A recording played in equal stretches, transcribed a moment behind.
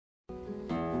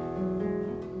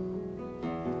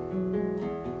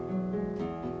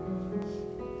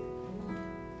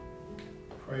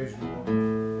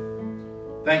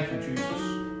Thank you, Jesus.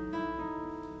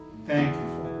 Thank you,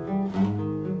 Father.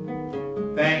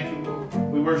 Thank you, Lord.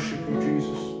 We worship you,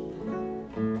 Jesus.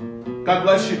 God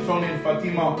bless you, Tony and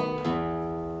Fatima.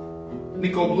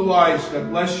 Nico Blue Eyes, God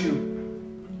bless you.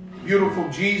 Beautiful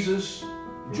Jesus,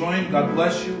 join, God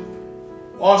bless you.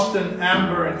 Austin,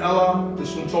 Amber, and Ella,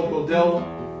 this one's Del,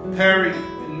 Terry,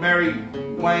 and Mary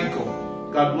Wanko,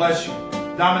 God bless you.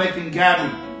 Dominic and Gabby,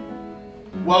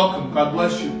 welcome, God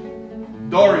bless you.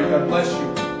 Dory, God bless you.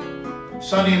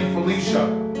 Sonny and Felicia,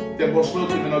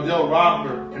 and Odell,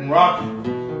 Robert and Rocky.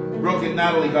 Brooke and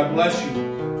Natalie, God bless you.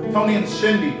 Tony and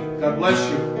Cindy, God bless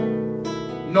you.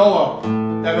 Noah,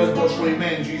 that was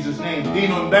Boshwayman in Jesus' name.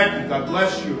 Dino and Becky, God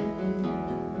bless you.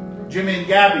 Jimmy and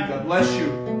Gabby, God bless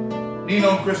you.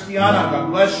 Nino and Christiana, God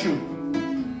bless you.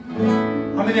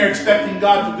 How many are expecting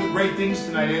God to do great things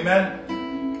tonight?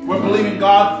 Amen. We're believing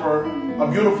God for a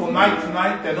beautiful night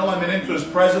tonight, that I'm into His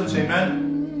presence. Amen.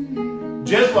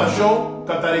 Jesla Show,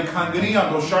 Katari Kangania,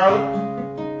 do Charlotte.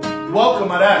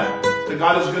 Welcome, Arad, to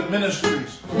God is Good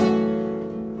Ministries.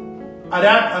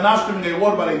 Arad, Anastum de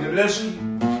Worbare de Bleski.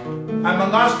 I'm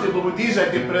Angaste Ludiza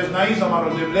de Presnaiza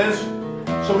Maro de Bles,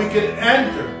 so we can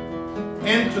enter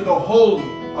into the Holy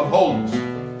of Holies,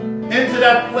 into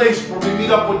that place where we meet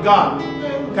up with God.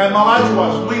 Kay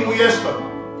Malajuas, Lui Muesta,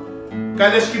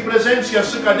 Kay Leski Presencia,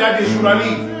 Sukadadi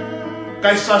Jurali,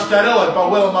 Kay Sastarella,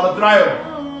 Pawela Maladrayo.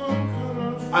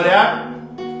 Arad,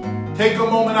 take a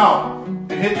moment out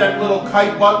and hit that little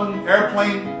kite button,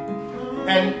 airplane,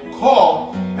 and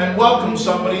call and welcome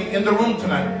somebody in the room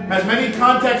tonight. As many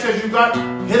contacts as you got,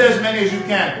 hit as many as you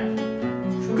can.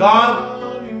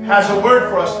 God has a word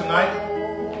for us tonight,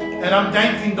 and I'm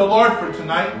thanking the Lord for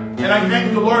tonight, and I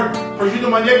thank the Lord for Judo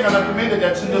Maleka na Pimenta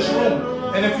that's in this room.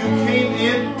 And if you came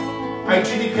in, I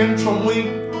chidikem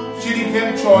chomui,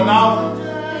 chidikem chonal,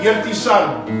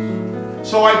 yertisal.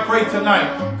 So I pray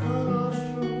tonight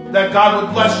that God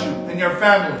would bless you and your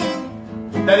family,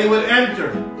 that He would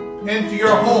enter into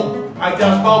your home. I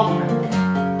just welcome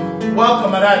Him.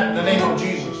 Welcome Arad in the name of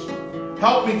Jesus.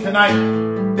 Help me tonight.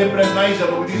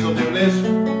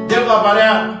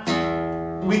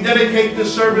 We dedicate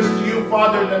this service to you,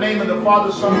 Father, in the name of the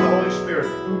Father, Son, and the Holy Spirit.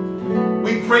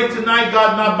 We pray tonight,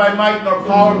 God, not by might nor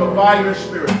power, but by your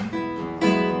Spirit,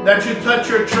 that you touch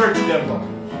your church, Devla.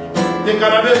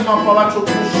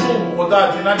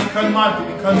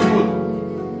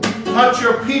 Touch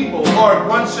your people, Lord,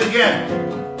 once again.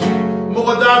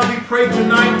 Mugadad, we pray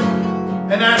tonight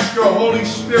and ask your Holy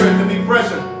Spirit to be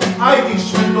present. Touch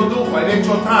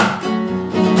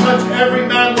every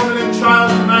man, woman, and child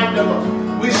tonight, Devil.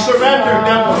 We surrender,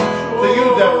 Devil, to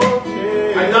you, Devil.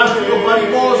 I ask you,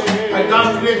 I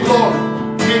ask you, Lord.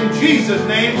 In Jesus'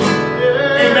 name,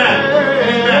 amen.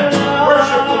 Amen.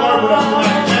 Worship the Lord with us tonight.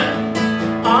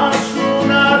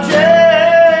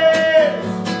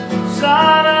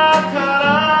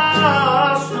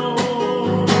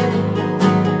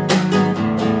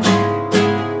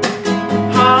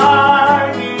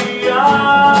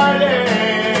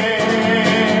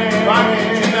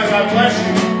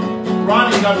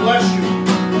 God bless you.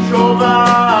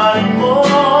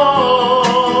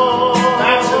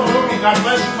 Maxim Ruby, God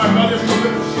bless you. My brothers who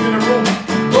live in the room.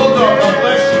 Bulldog, God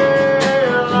bless you.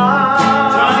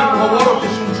 Johnny Koworo,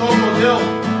 Kishunchoko Dill.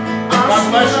 God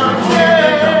bless you.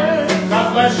 God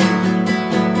bless you.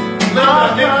 Linda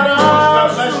Nicholas, God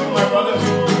bless you, my brother.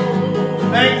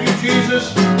 Thank you, Jesus.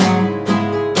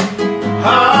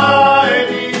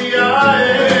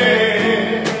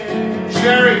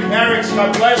 Sherry, Eric,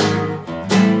 God bless you.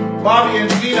 Bobby and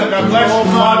Gina, God bless you.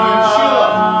 Bobby and Sheila,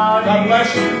 God bless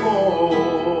you.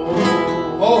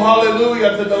 Oh,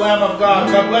 hallelujah to the Lamb of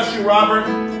God. God bless you, Robert.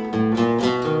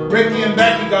 Ricky and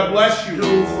Becky, God bless you.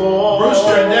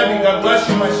 Brewster and Debbie, God bless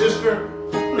you, my sister.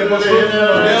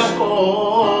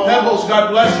 Pebbles,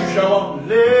 God bless you, Shalom.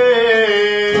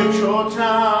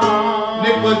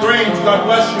 Nick LaGrange, God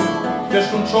bless you.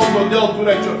 Just from Choco Dill,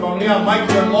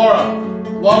 Michael and Laura,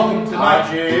 welcome tonight.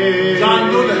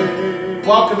 John Noonan,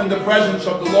 welcome in the presence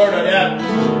of the Lord Arad.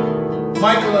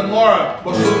 Michael and Laura,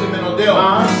 Bosulim and Odell.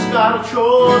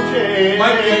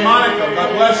 Mikey and Monica,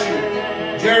 God bless you.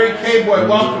 Jerry K-Boy,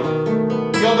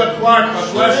 welcome. Gilda Clark,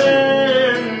 God bless you.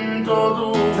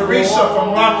 Teresa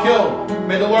from Rock Hill,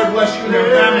 may the Lord bless you and your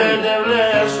family.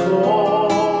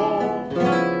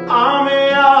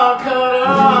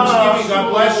 Stevie, God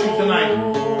bless you tonight.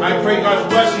 I pray God's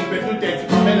blessing to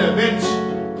come in. Vince,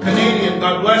 Canadian,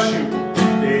 God bless you.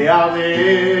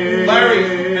 Larry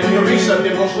and Teresa de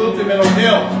Bosulim and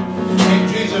Odell, in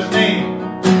Jesus' name.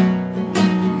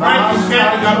 Frank and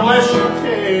Kathy, God bless you.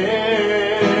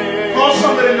 Call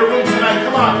somebody in the room tonight.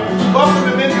 Come on. Welcome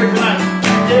them in here tonight.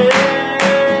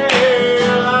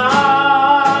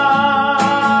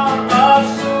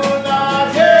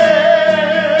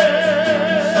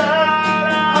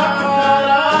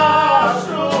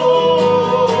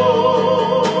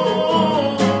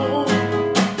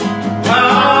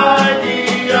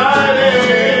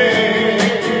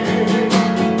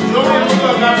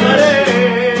 Angela, God bless you.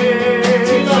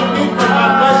 Tina Lupa,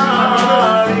 God bless you, my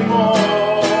brother.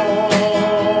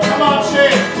 Come on, say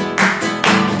it.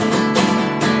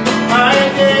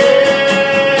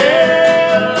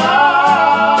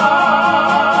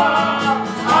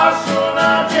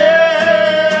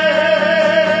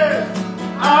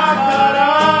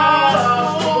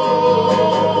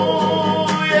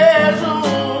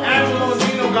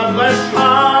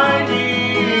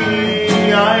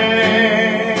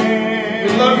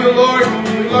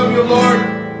 Lord,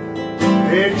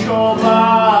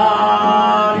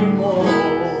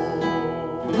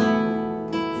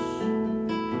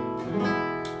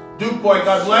 Duke Boy,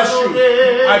 God bless you.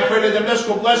 I pray that the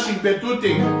Dumnezeu blessing pe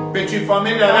tutti, pe ci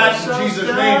familia in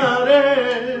Jesus' name.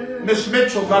 Miss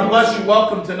Mitchell, God bless you.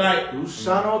 Welcome tonight. Can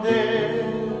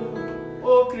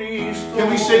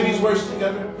we say these words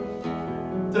together?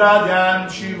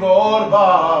 Thank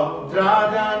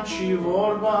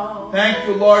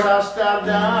you, Lord.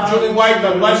 Julie White,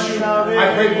 God bless you.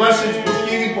 I pray blessings for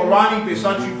Stevie, for Ronnie, for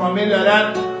Sachi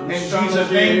familia, in Jesus'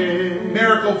 name.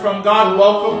 Miracle from God,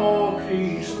 welcome.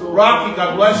 Rocky,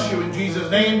 God bless you in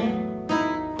Jesus' name.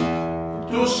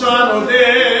 Tu sano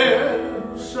de,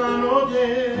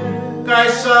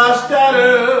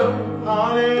 Kaisastare,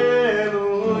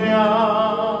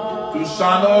 Hallelujah. Tu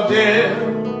sano de,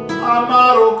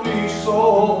 Amaro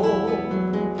Cristo,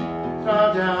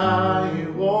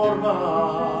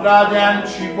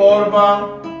 Tradanci vorba,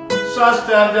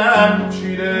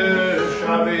 Sasterdanci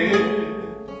leșave,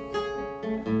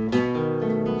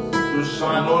 Tu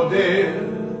sano de,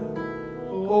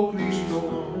 O Cristo.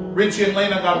 Richie and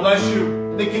Lena, God bless you.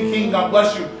 Nikki King, God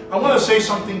bless you. I want to say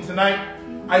something tonight.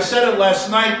 I said it last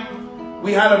night.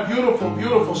 We had a beautiful,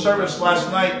 beautiful service last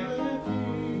night.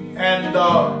 And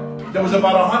there was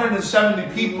about 170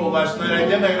 people last night. I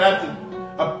did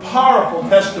a powerful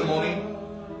testimony.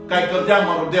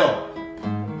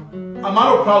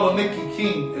 Amaro Paulo Nikki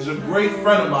King is a great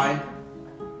friend of mine.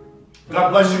 God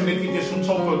bless you, Nikki. You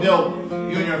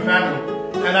and your family.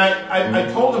 And I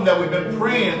told him that we've been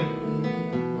praying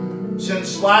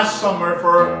since last summer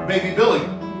for baby Billy.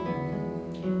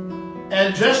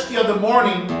 And just the other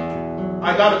morning,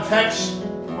 I got a text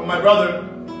from my brother.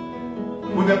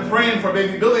 We've been praying for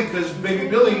baby Billy because baby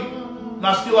Billy, he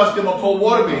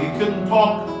couldn't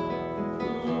talk.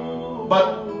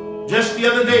 But just the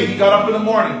other day, he got up in the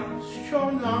morning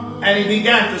and he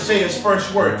began to say his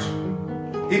first words.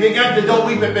 He began to do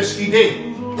weep at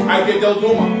Beskide. I did del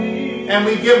Duma. And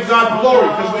we give God glory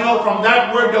because we know from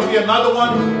that word there'll be another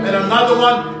one,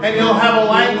 and he'll have a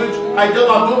language. I did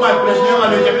not do my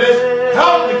business.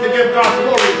 Help me to give God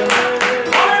glory tonight.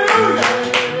 Hallelujah.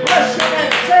 Bless your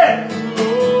name. Say it.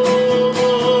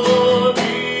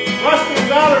 Trust in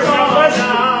God or God bless you.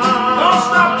 Don't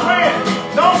stop praying.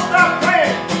 Don't stop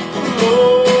praying.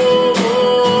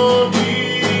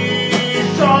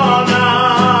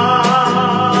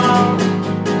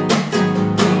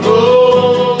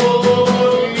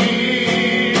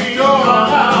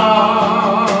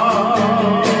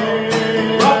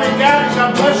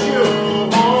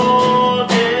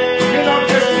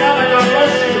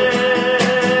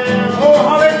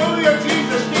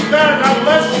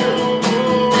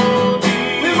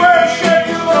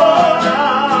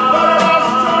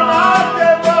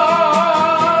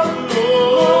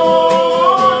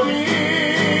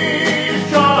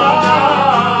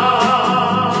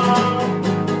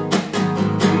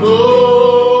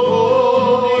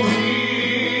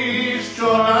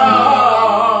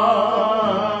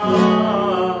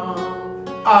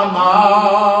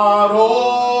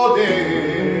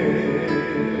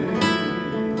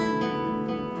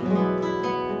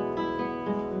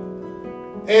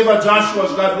 Joshua,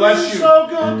 God bless you. So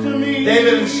good to me.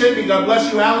 David and Sydney, God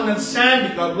bless you. Alan and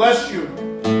Sandy, God bless you.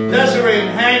 Desiree and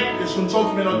Hank, this one's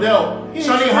ultimate Odell.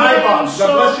 Sonny Highbob, God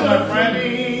bless you, my friend.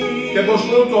 De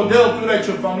Bosluto Odell, tu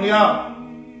lecho familiar.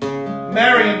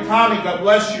 Mary and Tommy, God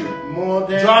bless you.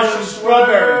 Josh and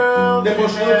Strawberry, de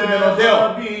Bosluto and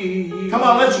Odell. Come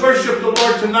on, let's worship the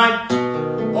Lord tonight.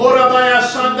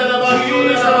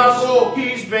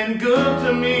 He's been good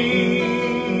to me.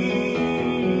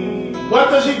 What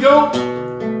does he do?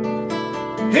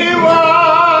 He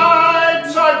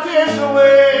wipes our tears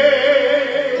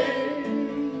away.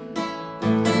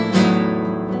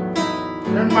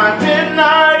 Turn my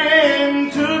midnight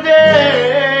into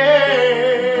day.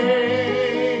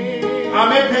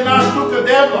 Ame penastu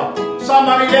kadeva,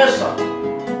 samariyesa.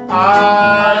 I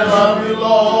love you,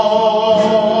 Lord.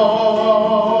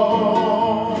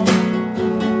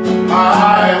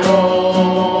 I will.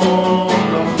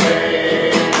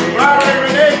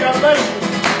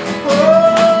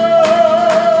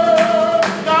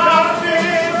 God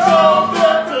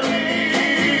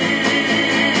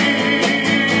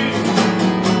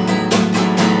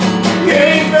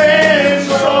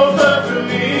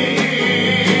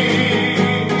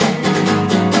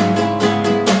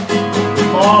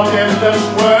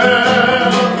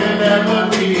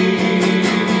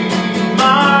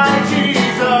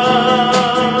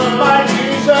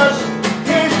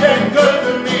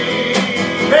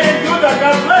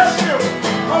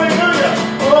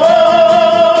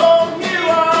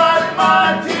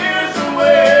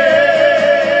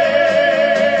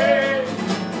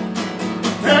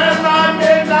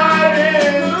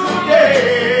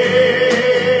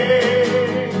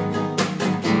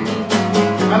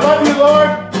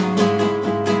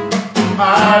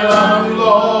I love you,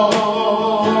 Lord.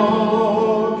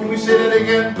 Can we say that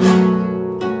again?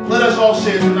 Let us all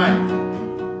say it tonight.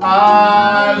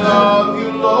 I love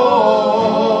you, Lord.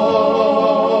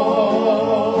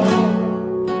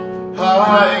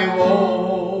 I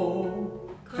won't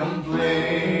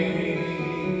complain.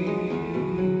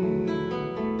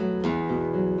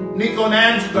 Nico and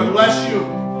Andrew, God bless you.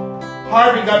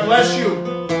 Harvey, God bless you.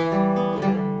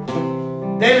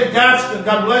 David Gadsden,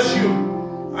 God bless you.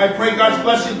 I pray God's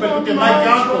blessings be with you. Mike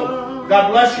Yanko,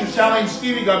 God bless you. Sally and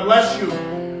Stevie, God bless you.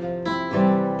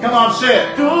 Come on, say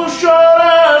it. Tu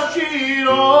should've cheated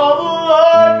all the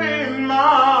Lord be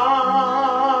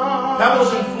mine. That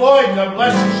was in Floyd. God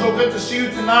bless you. So good to see you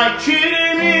tonight.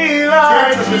 Cheating me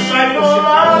like Church of Discipleship.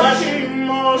 God bless you.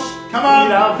 Come on.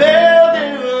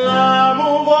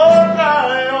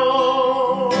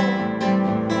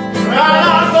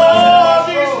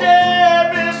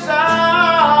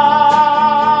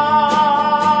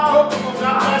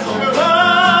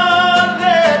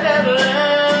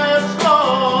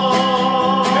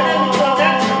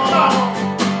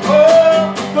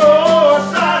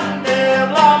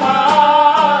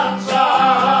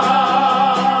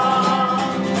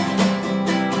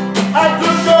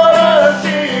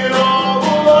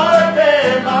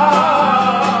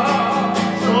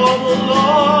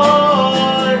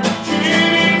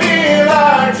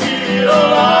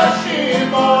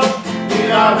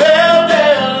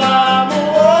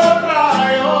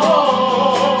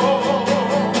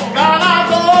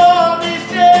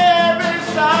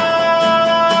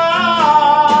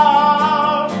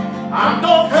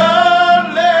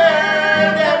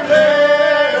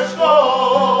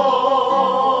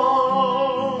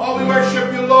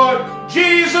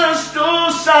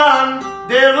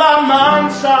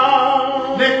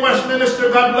 Nick Westminster,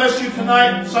 God bless you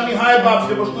tonight. Sunny Highbobs,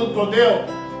 de Boston Cordell.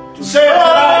 Say it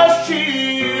tonight.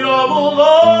 Cheat of the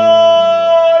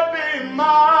Lord be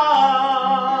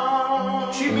mine.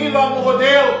 Chimila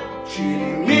Mugodel.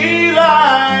 Chimila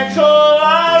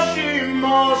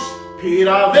Cholashimos.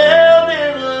 Piravel de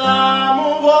la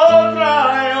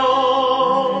Mugotrayo.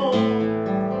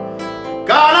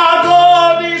 Ganago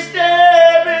diste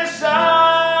besao.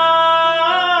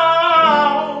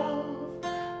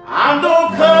 Ando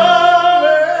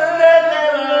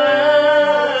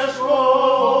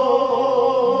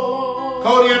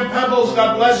Cody and Pebbles,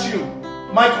 God bless you.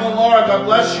 Michael and Laura, God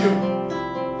bless you.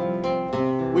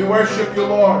 We worship you,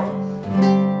 Lord.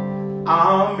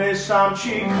 Come on,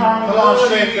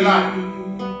 say it tonight.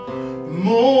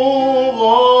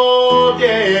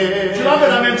 Ce l'avem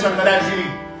la mensa caraggi.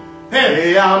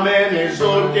 E amen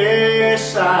esorte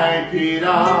sai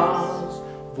piras,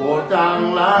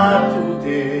 vortam la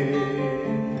tutte.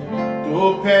 Tu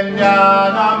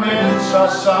pendiana mensa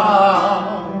sa,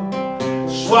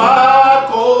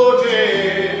 swacoges.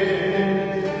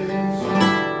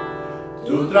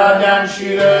 Tu tradian și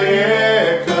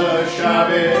răie că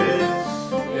șaves,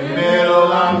 de mero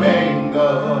la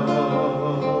mengă.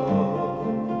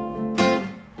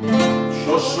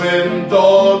 Și-o sfânto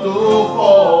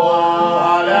Duho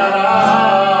aleara,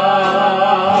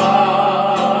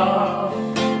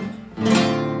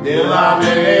 de la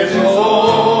Dumnezeu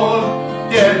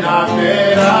de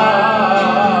napera.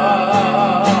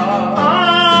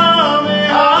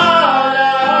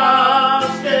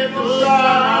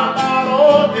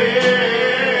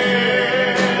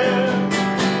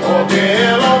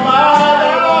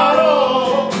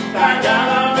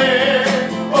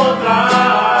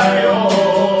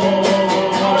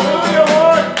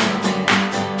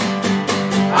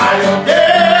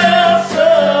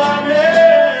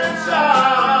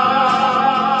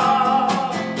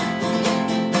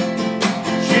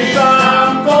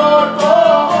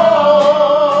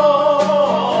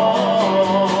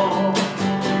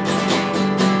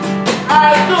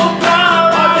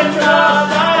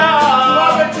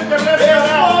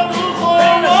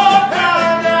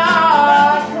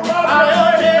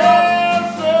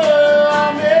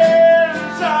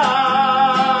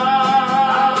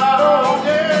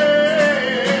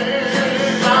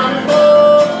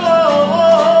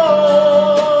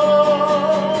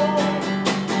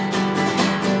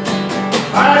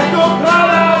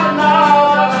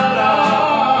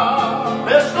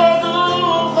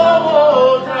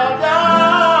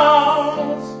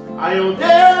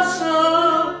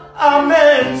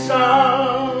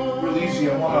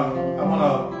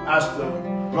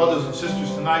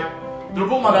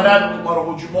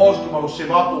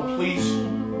 Please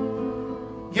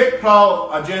get Carl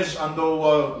Ajes ando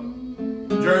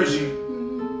jersey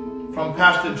from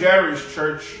Pastor Jerry's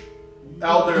church,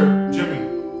 Elder Jimmy,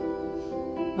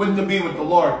 with to be with the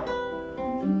Lord.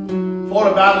 fought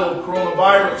a battle of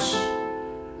coronavirus.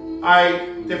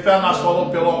 Te fel nas falou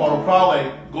pelo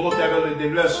Maroprale, Golotevele de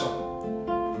Blessa.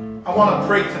 I want to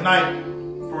pray tonight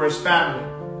for his family.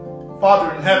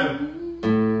 Father in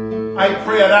heaven, I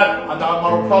pray that and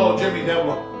Maropralo Jimmy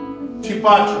Devla,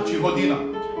 Chipacha,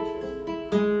 Chihodina.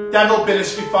 Devil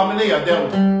pereschi familia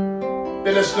Devla,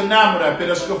 pereschi namura,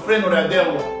 pereschi frenura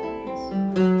Devla.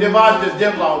 Devades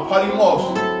Devla,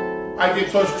 Parimos, I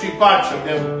get touch Chipacha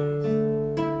Devla.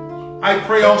 I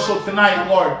pray also tonight,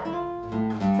 Lord,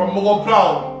 for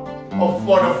Mogopral of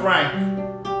Florida Frank.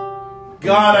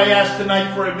 God, I ask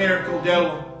tonight for a miracle,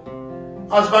 Devla.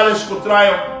 As vales ko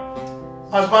traio,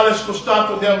 as vales ko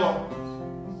stato, Devla.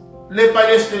 Le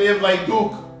paleste Devla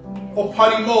iduk, o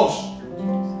Parimos.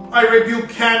 I rebuke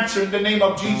cancer in the name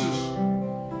of Jesus.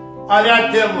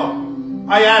 Arat Devla,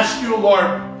 I ask you,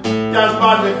 Lord, das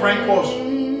vale Francos,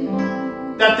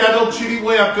 that Devil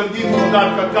Chiriwea Kardimo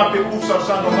that Kakape Pusa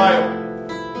Sanomayo.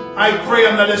 I pray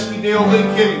on the Leskideo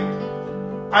Kitty.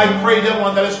 I pray them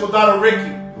on the Lescodaro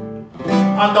Ricky,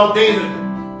 on thou David,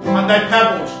 on thy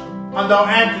Pebbles, on thou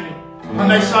Anthony, on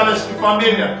thy Saleski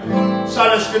Familia,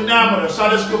 Saleski Namara,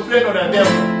 Saleski Frenora,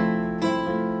 Devil.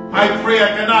 I pray I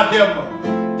cannot Devil,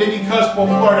 because for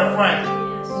Florida Frank.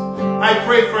 I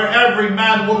pray for every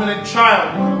man, woman, and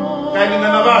child. Guiding the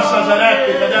Navasa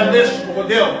Zaraki, that list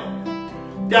model.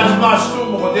 That's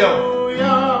Bastu model.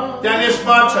 Then is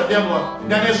Bacha Devil,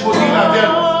 then is Hodina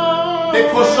Devil. The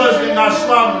Kosas in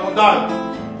Aslam Modal.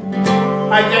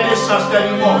 I get this as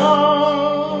Denimos.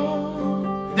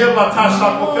 Devla Tasa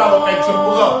Kofelo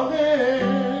Kaichupula.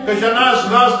 Kajanas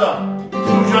Gazda,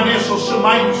 Tujaneso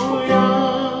Sumainisto.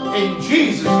 In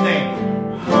Jesus' name.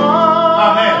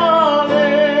 Amen.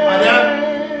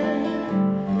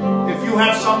 If you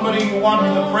have somebody you want me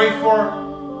to pray for,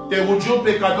 we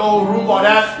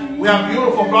have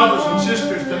beautiful brothers and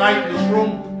sisters tonight in this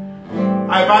room.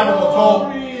 I Bible will told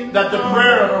that the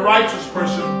prayer of a righteous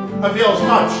person avails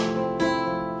much.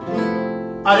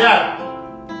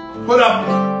 Put up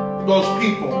those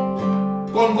people.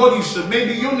 Gongodisa,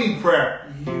 maybe you need prayer.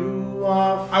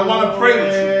 I want to pray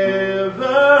with you.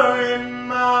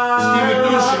 Stevie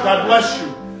Dusha, God bless you.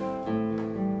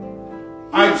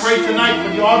 I pray tonight for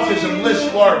the autism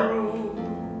list, Lord.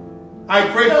 I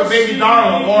pray for baby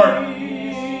Darla, Lord.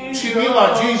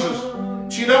 Chimila, Jesus.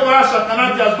 Chilevasa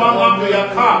Kanatias Van Laka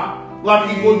Yaka,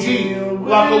 Laki Goji,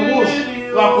 Lakamush,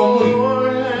 Lakamui.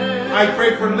 I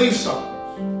pray for Lisa.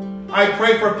 I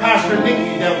pray for Pastor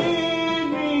Nikki,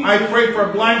 Devil. I pray for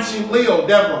Blancy Leo,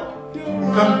 Devil.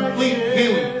 Complete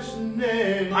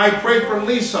healing. I pray for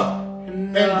Lisa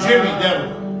and Jimmy, Devil.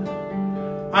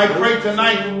 I pray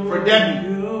tonight for Debbie.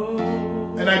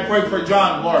 And I pray for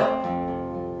John, Lord.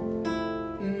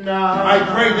 I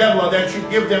pray, Devil, that you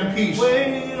give them peace.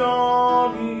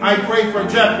 I pray for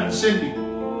Jeff and Cindy.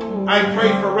 I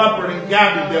pray for Rupert and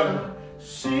Gabby, Devil.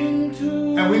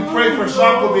 And we pray for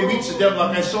Sako Bebitsa, Devil,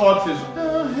 like I saw autism.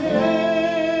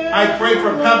 I pray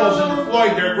for Pebbles and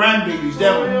Floyd, their grandbabies,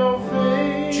 Devil.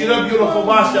 Chila beautiful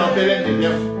Basel,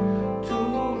 Devil.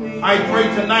 I pray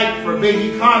tonight for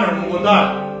baby Connor, Mugodad.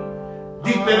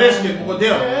 Deep Bereske,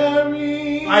 Mugodel.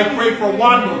 I pray for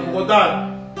Wando, Mugodad,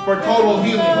 for total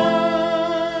healing.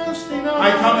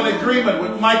 I come in agreement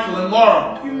with Michael and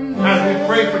Laura as we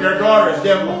pray for their daughters,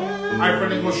 Devla. I pray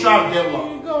for Goshab,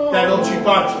 Devla, Devil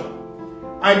Chipacha.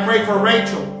 I pray for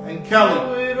Rachel and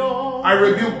Kelly. I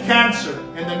rebuke cancer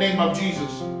in the name of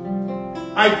Jesus.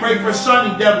 I pray for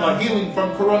Sonny, Devla, healing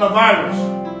from coronavirus.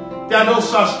 Devil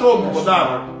Sasto,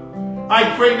 Mugodad.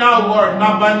 I pray now, Lord,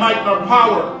 not by might nor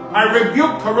power. I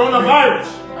rebuke coronavirus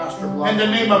in the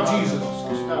name of Jesus.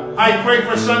 I pray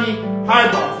for Sonny high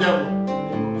blood, Devil.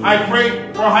 I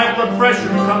pray for high blood pressure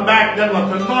to come back, Devil,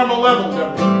 to normal level,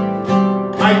 Devil.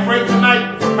 I pray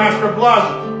tonight for Pastor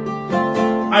Blaza.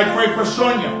 I pray for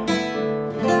Sonia,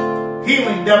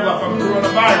 healing, Devil, from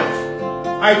coronavirus.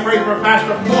 I pray for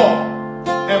Pastor Paul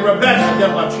and Rebecca,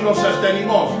 Devil, Chilo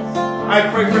Sestenimos. I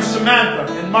pray for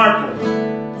Samantha and Marco,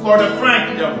 Florida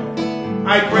Frank, Devil.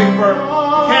 I pray for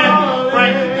Candy,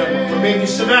 Frankie, Devil, for baby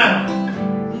Savannah.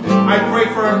 I pray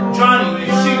for Johnny,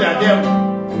 you see that, Devil.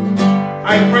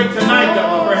 I pray tonight,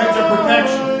 Devil, for hedge of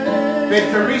protection. For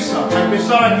Teresa, and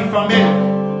Besaki Familia.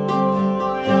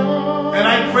 And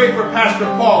I pray for Pastor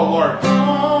Paul, Lord.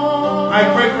 I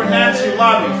pray for Nancy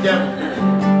Lavis, Devil.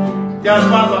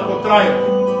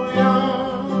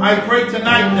 I pray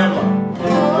tonight, Devil,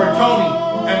 for Tony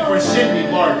and for Cindy,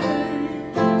 Lord.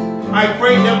 I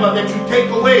pray, Devil, that you take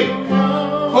away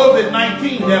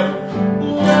COVID-19, Devil.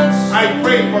 I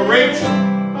pray for Rachel,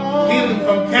 healing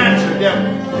from cancer, Devil.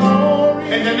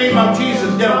 In the name of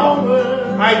Jesus, Devil,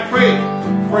 I pray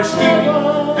for Stevie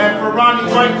and for Ronnie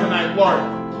White tonight, Lord.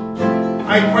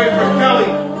 I pray for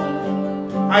Kelly.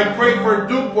 I pray for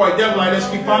Duke Boy, Devla,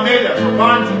 Leski Familia, for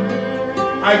Banji.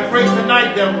 I pray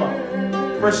tonight, Devla,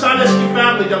 for Saleski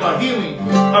family, Devla, healing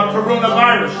of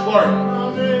coronavirus, Lord.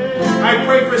 I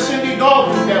pray for Cindy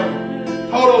Dalton,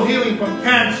 Devla, total healing from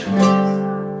cancer.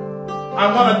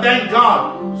 I want to thank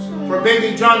God for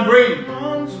baby John Brady,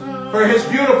 for his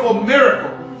beautiful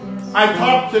miracle. I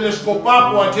talked to this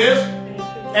Kopapua just,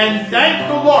 and thank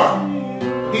the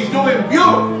Lord. He's doing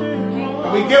beautiful.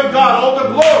 And we give God all the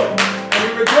glory. And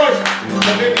we rejoice for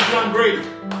baby John Brady.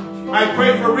 I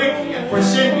pray for Ricky and for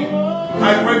Cindy.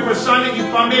 I pray for Sonny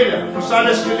and Familia, for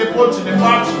Sales Kilipochi,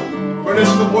 Nefachi, for this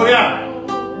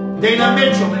Boreal. Dana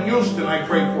Mitchell in Houston, I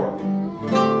pray for.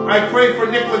 I pray for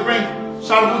Nick LeGrange.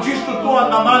 Salvugisto tua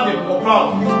na mane, mo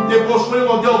Paulo. Te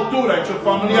possuivo de altura, e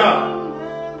familiar.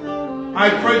 I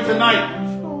pray tonight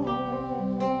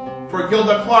for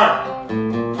Gilda Clark.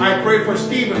 I pray for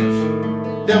Stevens,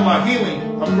 Devla,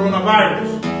 healing of coronavirus.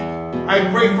 I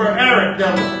pray for Eric,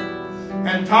 Devla,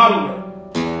 and toddler.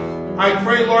 I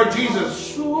pray, Lord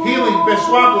Jesus, healing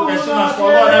Beswago, Besinas, for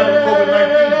Lord having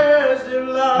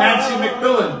COVID-19. Nancy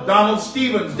McMillan, Donald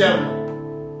Stevens, Devla.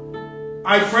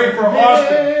 I pray for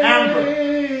Austin, Amber.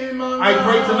 I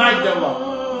pray tonight,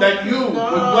 Devla, that you would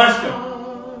bless them.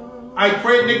 I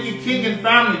pray Nikki King and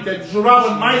family that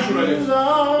Jurawan Maijura is.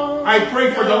 I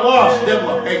pray for the lost,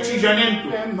 Devla, at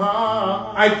Chijanentu.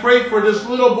 I pray for this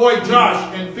little boy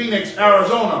Josh in Phoenix,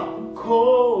 Arizona.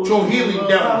 Joe healing,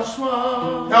 Devla.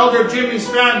 Elder Jimmy's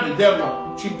family,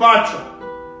 Devla, Chipacha.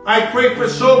 I pray for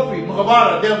Sophie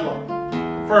Muhabara, Devla,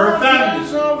 for her family,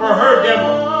 for her,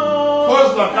 Devla.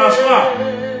 Kozla,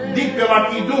 Kasla, Deep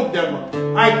Pelakiduk, Devla.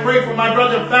 I pray for my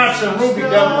brother Fats and Ruby,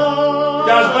 Devla.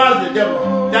 Dasbazde,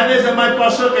 Devla. That isn't my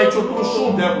pastor,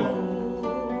 Devla.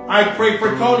 I pray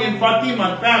for Tony and Fatima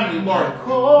and family, Lord.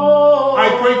 I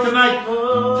pray tonight,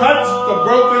 touch the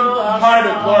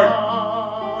broken-hearted, Lord.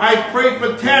 I pray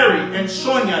for Terry and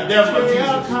Sonia, Devla,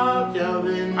 Jesus.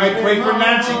 I pray for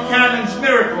Nancy Cannon's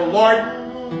miracle, Lord,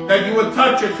 that you would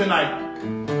touch her tonight.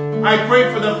 I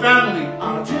pray for the family,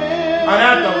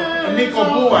 Arata and Nico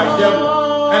Buai,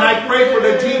 Devla. And I pray for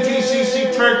the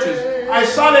GGCC churches. I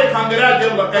saw that Kangara,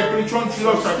 Devla, at Prichon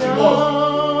Chilosa Chimos.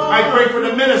 I pray for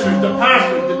the ministers, the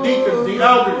pastors, the deacons, the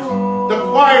elders, the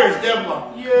choirs,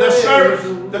 Devla, the servants,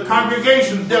 the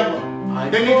congregations, Devla.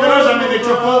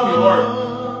 Lord.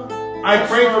 I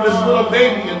pray for this little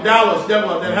baby in Dallas,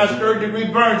 Devla, that has 3rd-degree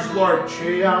burns, Lord.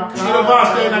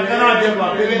 Chilavasta and Akana,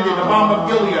 Devla, the balm of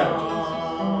Gilead.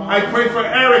 I pray for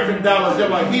Eric in Dallas,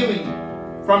 Devla, healing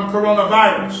from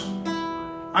coronavirus.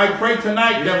 I pray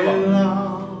tonight,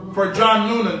 Devla, for John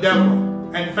Noonan,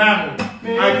 Devla, and family.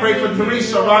 I pray for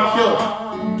Teresa Rock Hill,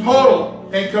 total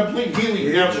and complete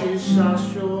healing,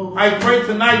 Devla. I pray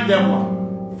tonight,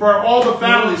 Devla, for all the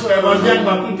families, Devla.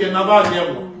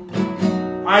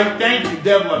 I thank you,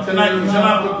 Devla, tonight.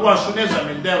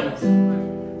 Devla.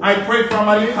 I pray for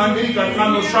Marie Kandrika,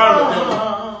 Kando Charlotte, Devla.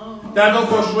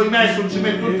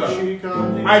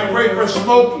 I pray for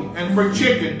Smokey and for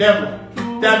Chicken, Devla.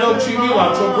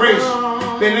 Grace,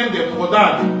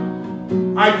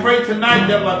 I pray tonight,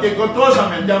 Devla, te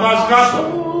gotosamente, Devla's gospel,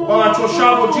 para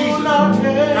Choshavo Jesus,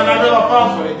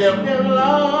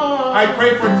 I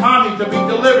pray for Tommy to be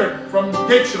delivered from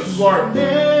addictions, Lord.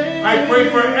 I pray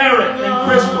for Eric and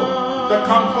Crystal to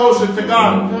come closer to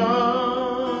God.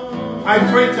 I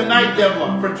pray tonight,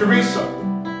 Devla, for Teresa.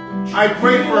 I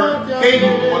pray for Katie,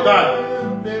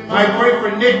 I pray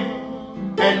for Nick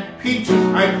and Peaches.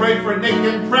 I pray for Nick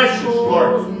and Precious,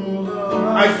 Lord.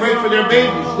 I pray for their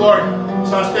babies, Lord.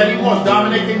 Sastenimos,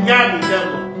 Dominic and Gabby,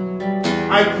 Devla.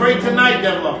 I pray tonight,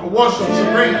 Devla, for Washoe,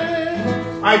 Sabrina.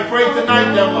 I pray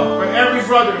tonight, Devla, for every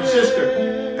brother and sister.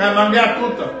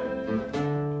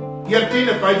 Yet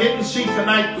if I didn't see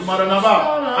tonight,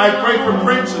 I pray for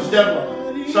Princess, Devla.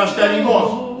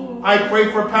 Sastenimos. I pray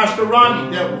for Pastor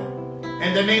Ronnie, Devla.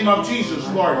 In the name of Jesus,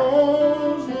 Lord.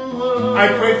 I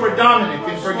pray for Dominic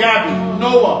and for Gabby,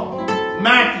 Noah,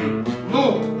 Matthew,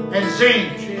 Luke, and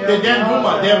Zane, the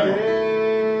Denhuma, Devla.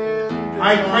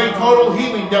 I pray total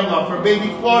healing, Devla, for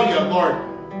baby Claudia, Lord.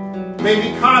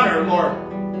 Baby Connor, Lord.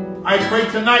 I pray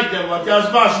tonight, Devla,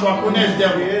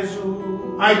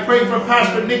 I pray for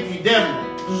Pastor Nikki, Devla.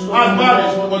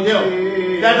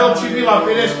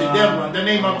 In the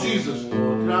name of Jesus.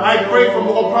 I pray for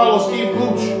Paulo Steve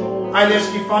Gooch,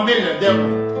 Aleski Familia,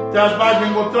 Devla. I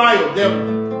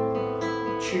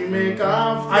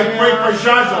pray for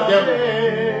Jaja, Devla.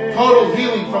 Total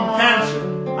healing from cancer.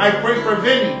 I pray for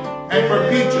Vinny and for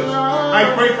Peaches.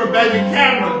 I pray for baby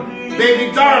Cameron,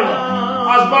 baby Darla,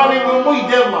 Azbali ngumui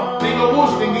devla,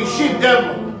 ningabus ningiship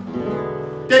devla.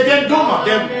 Te den duma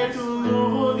devla.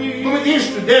 Gumi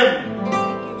istu devla.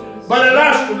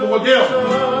 Balalastu mugodel.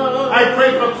 I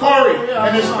pray for Corey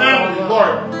and his family,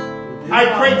 Lord. I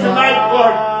pray tonight,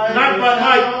 Lord, not by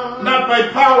might, not by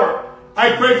power.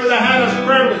 I pray for the Hannah's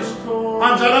prayer list.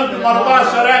 Lord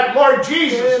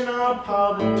Jesus,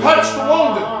 touch the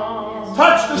wounded,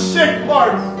 touch the sick,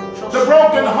 Lord, the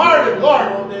broken-hearted,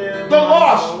 Lord, the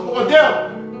lost,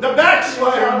 the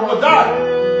backslider,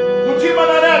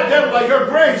 your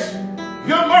grace,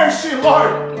 your mercy,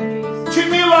 Lord.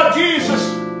 Chimila, Jesus,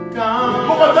 the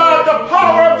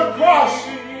power of the cross,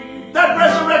 that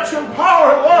resurrection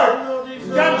power, Lord.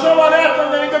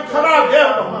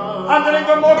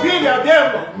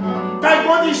 Cai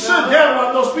condição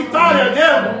dela, no hospital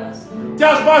dela, que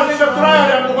as bases de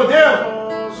traia no modelo.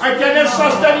 I can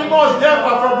sustain most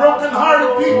dela for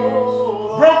broken-hearted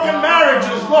people, broken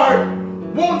marriages, Lord,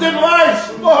 wounded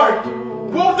lives, Lord,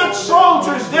 wounded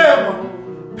soldiers, dela,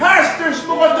 pastors,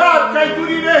 Lord, cai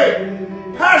durire,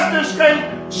 pastors cai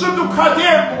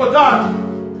suducadem, Lord,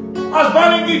 as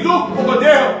baringiduk, Lord,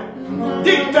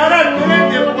 dictaret,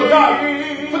 Lord,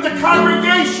 for the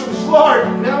congregations, Lord,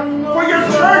 for your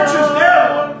churches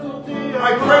there.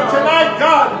 I pray tonight,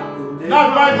 God,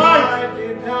 not by might,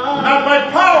 not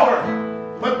by power,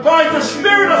 but by the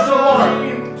Spirit of the Lord.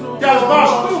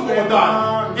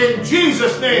 In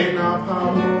Jesus' name.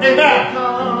 Amen.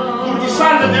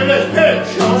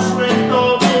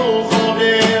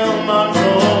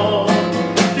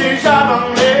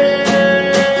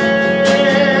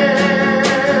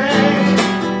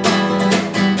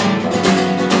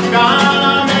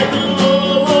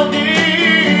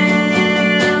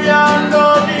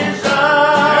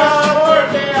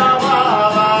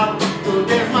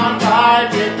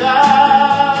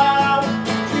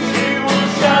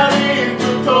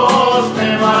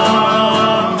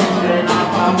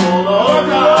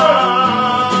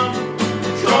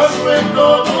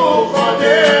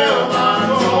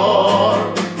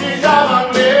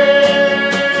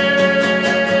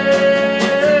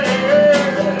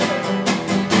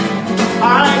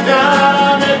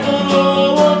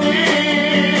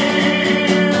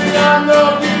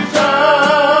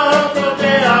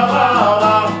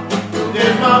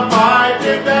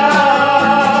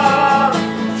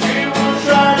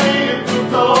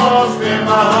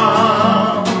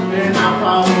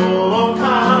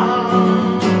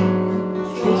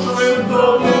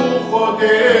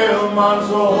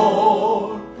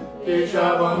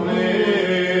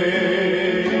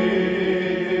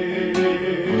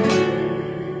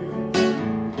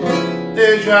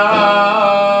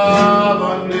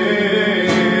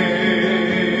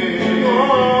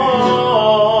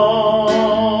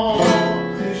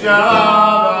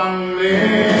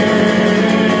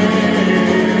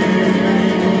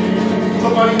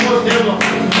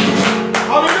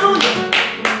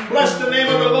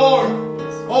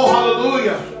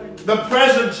 The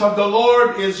presence of the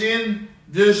Lord is in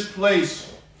this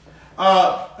place.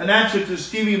 An answer to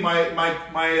Stevie, my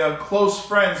close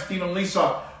friend, Steve and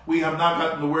Lisa. We have not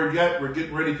gotten the word yet. We're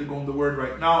getting ready to go in the word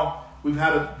right now. We've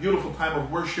had a beautiful time of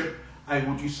worship. I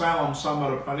would you salam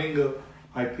samara praninga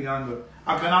I pianga.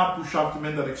 Akanapu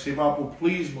shaftamenda rexivapu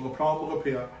please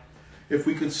mogapra. If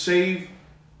we could save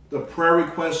the prayer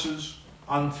requests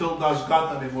until das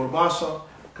gata de vorbasa,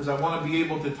 because I want to be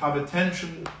able to have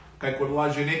attention. And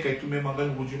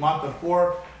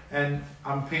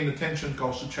I'm paying attention.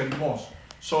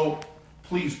 So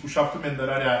please push up to me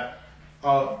that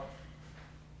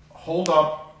hold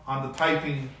up on the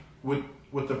typing with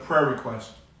the prayer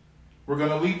request. We're going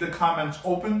to leave the comments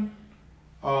open,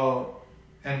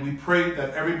 and we pray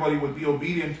that everybody would be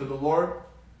obedient to the Lord.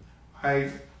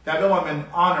 I'm in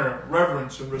honor,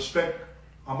 reverence, and respect.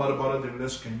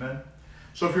 Amen.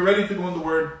 So if you're ready to go in the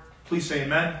word, please say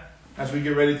amen. As we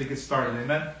get ready to get started,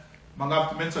 amen.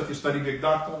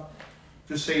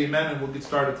 Just say amen and we'll get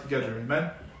started together,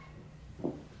 amen.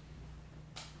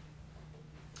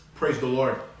 Praise the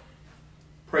Lord.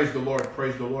 Praise the Lord,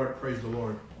 praise the Lord, praise the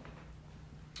Lord.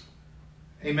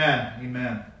 Amen,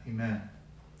 amen, amen.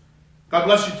 God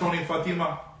bless you, Tony and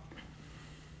Fatima.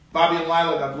 Bobby and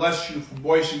Lila, God bless you from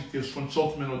Boise to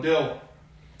Sultan and Odell.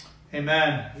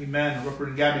 Amen, amen. Rupert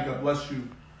and Gabby, God bless you.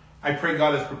 I pray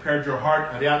God has prepared your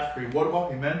heart, Ariat, for your word.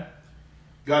 Amen.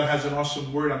 God has an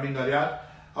awesome word, Amin Ariat.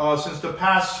 Since the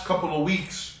past couple of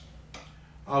weeks,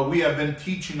 we have been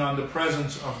teaching on the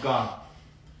presence of God.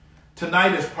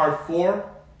 Tonight is part 4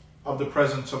 of the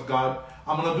presence of God.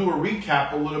 I'm going to do a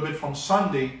recap a little bit from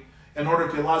Sunday in order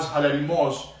to Las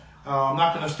Halarimos. I'm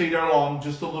not going to stay there long,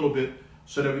 just a little bit,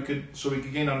 so we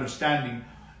could gain understanding.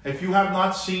 If you have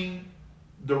not seen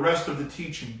the rest of the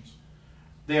teachings,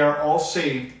 they are all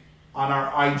saved on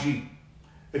our IG.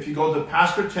 If you go to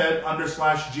Pastor Ted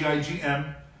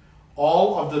 _GIGM,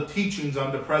 all of the teachings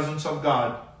on the presence of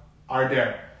God are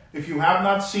there. If you have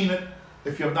not seen it,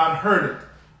 if you have not heard it,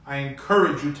 I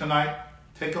encourage you tonight,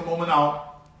 take a moment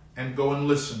out and go and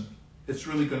listen. It's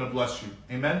really going to bless you.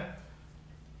 Amen?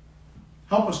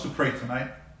 Help us to pray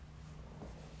tonight.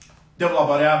 Devla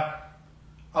Barea,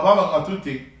 avavang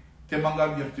atuti, te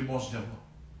mangag yaftimos devla.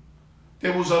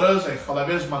 Te uzarăz ai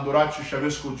halavez manduraci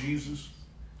shavesco Jesus.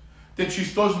 Te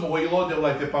chistos moilo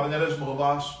devla te parneres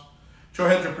molas. Your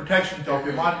hedge of protection to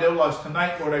Opiman devlas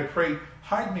tonight, Lord, I pray,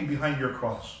 hide me behind your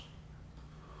cross.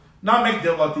 Not make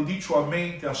devla te dicho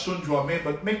amen, te asunjo amen,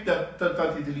 but make that te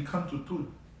delicantu tud.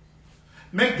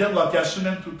 Make devla te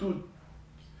asunen tutud.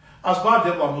 Asba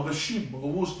devla măgășib,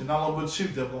 măgăuste,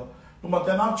 n-alăbățiv devla. Numai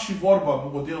te n-am și vorba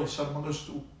măgădel să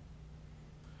măgăstu.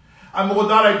 And Lord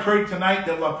God, I pray tonight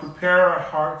that will prepare our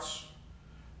hearts,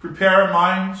 prepare our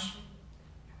minds.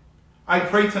 I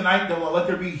pray tonight that will let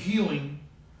there be healing.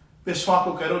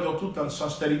 Besfaco quero de tutan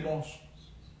sasterimos.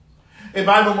 A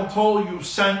Bible told you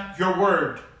sent your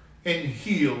word and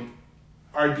healed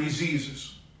our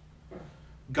diseases.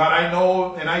 God, I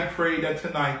know and I pray that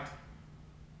tonight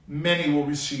many will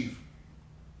receive.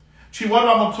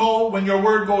 Chihuahua told when your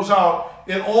word goes out,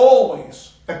 it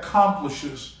always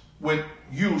accomplishes what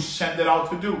you send it out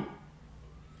to do.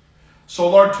 So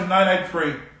Lord, tonight I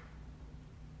pray,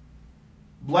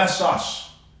 bless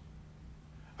us,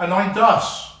 anoint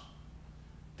us,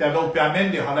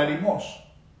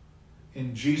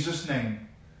 in Jesus' name,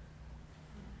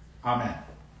 amen.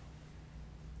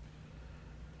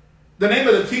 The name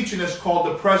of the teaching is called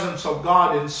The Presence of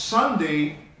God. And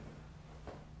Sunday,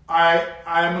 I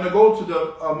am going to go to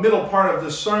the middle part of the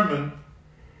sermon.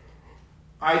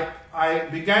 I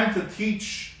began to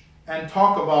teach and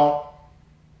talk about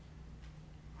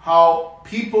how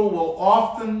people will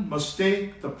often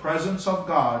mistake the presence of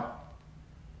God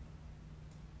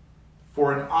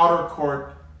for an outer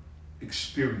court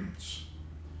experience.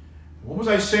 What was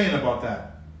I saying about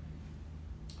that?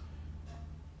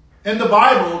 In the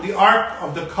Bible, the Ark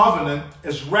of the Covenant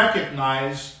is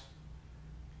recognized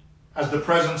as the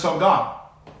presence of God.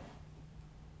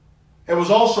 It was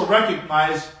also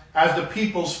recognized as the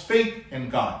people's faith in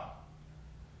God.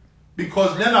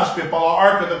 Because lenas pe pala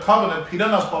Ark of the Covenant,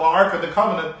 piranas pala Ark of the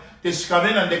Covenant, te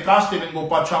scavenan de caste vengo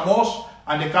pachamos,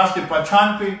 and de caste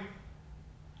pachanpe,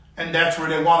 and that's where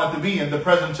they wanted to be, in the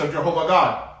presence of Jehovah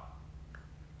God.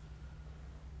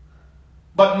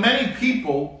 But many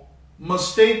people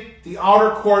mistake the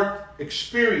outer court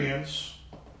experience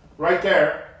right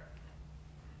there.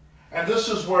 And this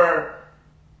is where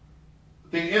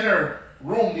the inner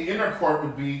room, the inner court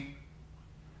would be.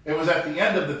 It was at the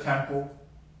end of the temple.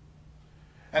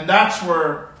 And that's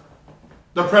where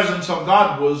the presence of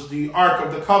God was, the Ark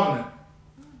of the Covenant.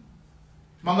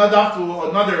 Mangadaftu,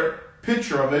 another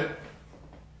picture of it.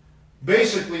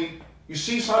 Basically, you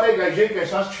see,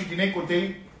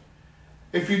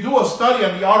 if you do a study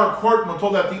on the outer court, we're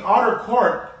told that the outer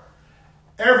court,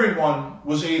 everyone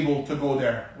was able to go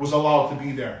there, was allowed to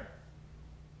be there.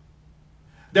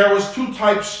 There was two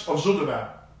types of Zudavat.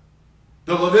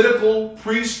 The Levitical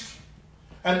priest,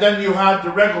 and then you had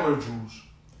the regular Jews.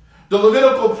 The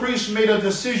Levitical priest made a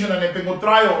decision on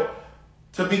Epigotraio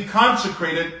to be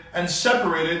consecrated and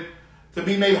separated, to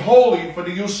be made holy for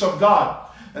the use of God.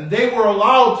 And they were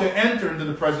allowed to enter into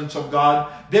the presence of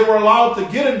God. They were allowed to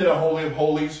get into the Holy of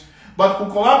Holies. But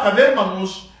Kukolaka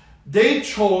Vermanus, they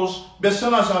chose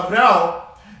Besanas Avrel,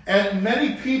 and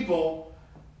many people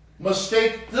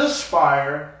mistake this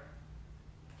fire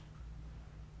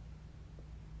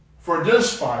for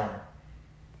this fire.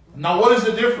 Now what is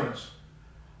the difference?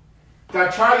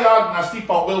 Kachayag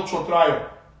nastipa wel chotrayo.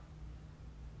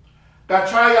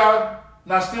 Kachayag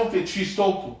nastilte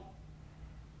chistotu.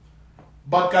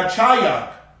 But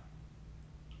Kachayag,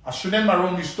 asunen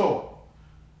maronisto.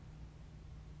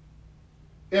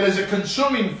 It is a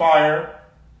consuming fire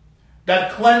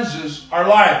that cleanses our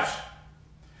lives.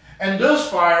 And this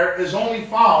fire is only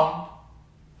found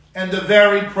in the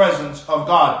very presence of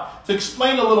God. To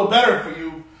explain a little better for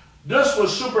you, this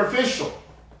was superficial.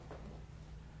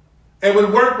 It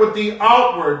would work with the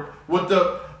outward, with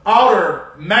the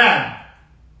outer man.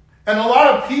 And a lot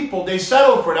of people, they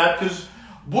settle for that because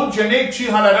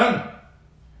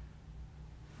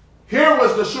here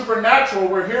was the supernatural,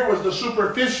 where here was the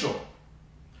superficial.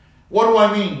 What do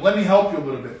I mean? Let me help you a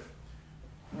little bit.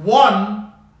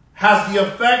 One has the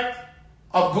effect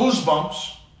of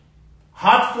goosebumps,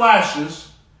 hot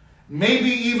flashes, maybe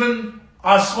even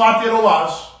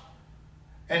aslateroas,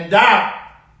 and that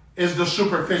is the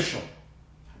superficial,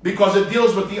 because it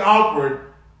deals with the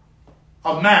outward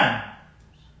of man,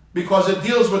 because it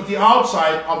deals with the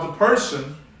outside of the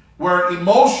person, where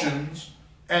emotions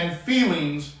and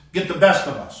feelings get the best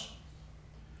of us.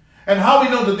 And how we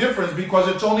know the difference? Because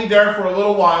it's only there for a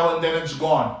little while and then it's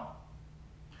gone.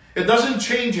 It doesn't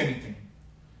change anything.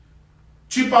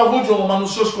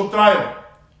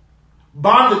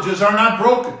 Bondages are not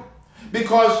broken,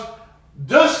 because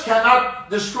this cannot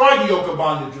destroy the yoke of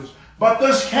bondages, but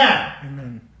this can.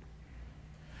 Amen.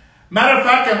 Matter of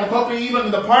fact, I'm talking even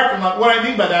in the parking lot. What I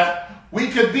mean by that, we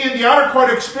could be in the outer court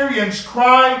experience,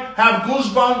 cry, have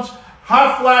goosebumps,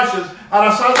 hot flashes. At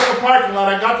a size of the parking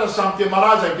lot, I got to something, or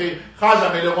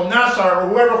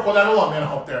whoever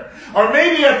up there. Or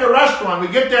maybe at the restaurant, we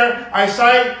get there, I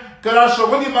say,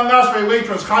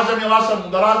 waitress,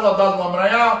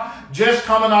 just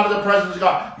coming out of the presence of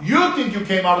God. You think you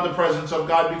came out of the presence of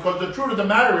God, because the truth of the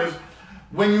matter is,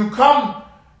 when you come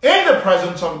in the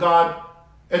presence of God,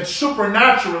 it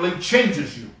supernaturally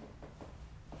changes you.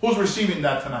 Who's receiving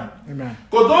that tonight? Amen.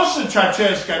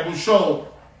 will show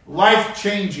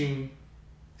life-changing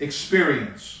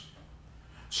experience.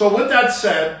 So with that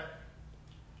said,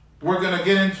 we're going to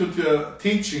get into the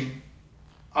teaching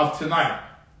of tonight.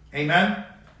 Amen?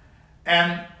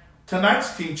 And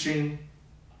tonight's teaching,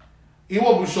 it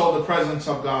will show the presence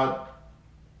of God.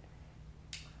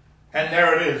 And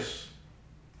there it is.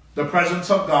 The presence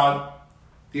of God,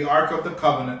 the Ark of the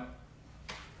Covenant.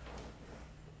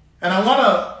 And I want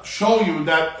to show you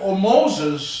that, O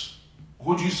Moses,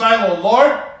 would you say, O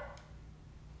Lord,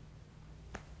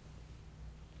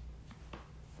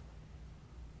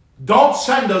 don't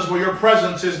send us where your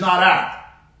presence is not at.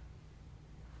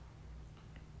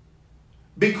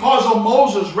 Because, O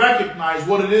Moses, recognized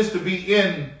what it is to be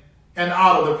in and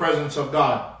out of the presence of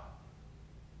God.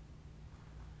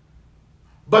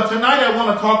 But tonight I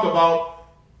want to talk about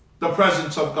the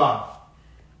presence of God.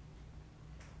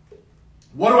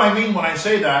 What do I mean when I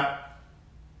say that?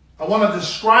 I want to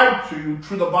describe to you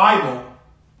through the Bible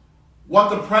what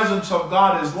the presence of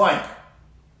God is like.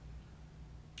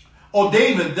 O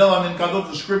David, dela min kadot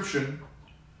description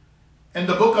in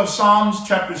the book of Psalms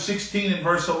chapter 16 and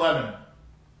verse 11.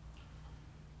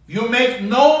 You make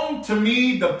known to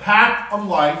me the path of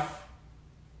life.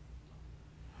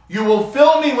 You will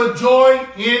fill me with joy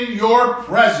in your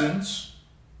presence,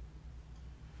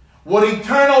 with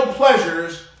eternal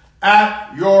pleasures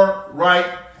at your right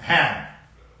hand.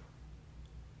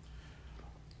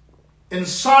 In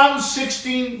Psalm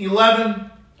 16:11,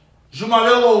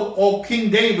 Zumalelo, O King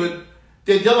David,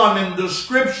 te dela min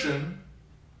description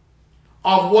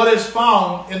of what is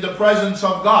found in the presence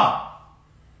of God.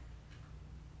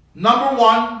 Number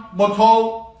one,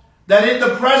 Motol, that in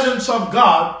the presence of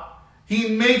God,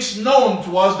 He makes known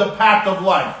to us the path of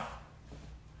life.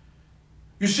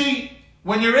 You see,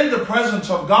 when you're in the presence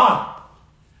of God,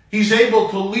 He's able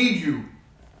to lead you,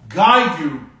 guide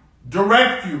you,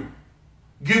 direct you,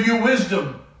 give you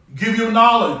wisdom, give you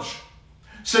knowledge.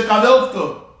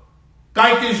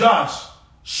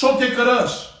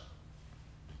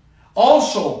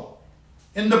 Also,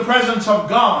 in the presence of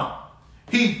God,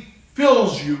 He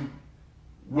fills you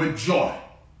with joy.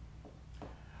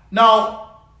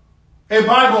 Now, a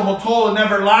Bible will tell an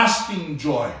everlasting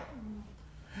joy.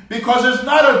 Because it's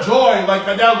not a joy like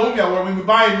a Hallelujah, where we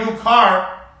buy a new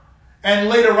car and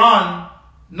later on,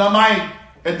 namai,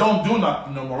 it don't do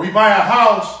nothing no more. We buy a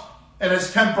house and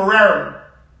it's temporary.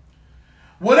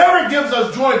 Whatever gives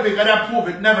us joy,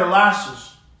 it never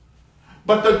lasts.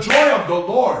 But the joy of the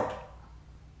Lord,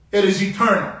 it is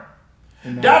eternal.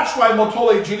 Amen. That's why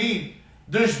Motole Jalid,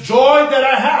 this joy that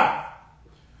I have,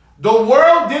 the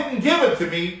world didn't give it to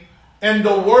me, and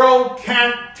the world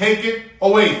can't take it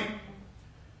away.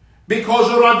 Because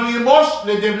Raduyimos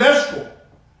Ledevlesko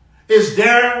is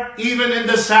there even in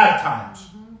the sad times.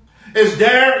 Is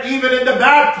there even in the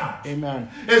bad times. Amen.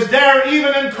 Is there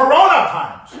even in Corona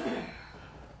times.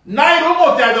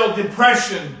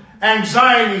 Depression,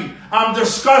 anxiety, I'm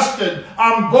disgusted,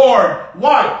 I'm bored.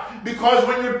 Why? Because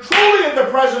when you're truly in the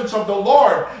presence of the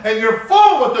Lord and you're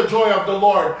full with the joy of the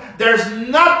Lord, there's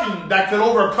nothing that can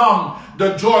overcome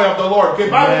the joy of the Lord. Okay,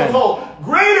 Bible is told,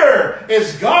 greater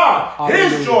is God,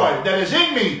 His joy that is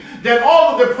in me, than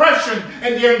all the depression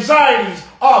and the anxieties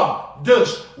of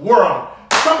this world.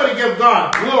 Somebody give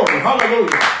God glory.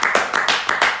 Hallelujah.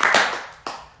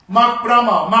 Mak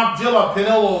Brahma, Mak Jilla,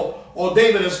 Penelo, O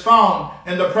David is found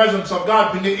in the presence of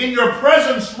God. In your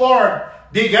presence, Lord,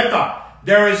 Digeta,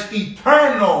 there is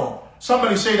eternal,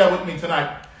 somebody say that with me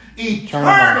tonight,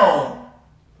 eternal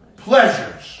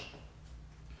pleasures.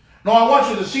 Now I want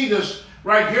you to see this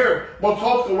right here. We'll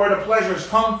talk to where the pleasures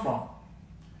come from.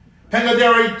 And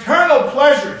there are eternal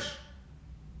pleasures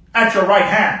at your right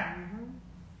hand.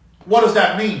 What does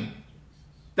that mean?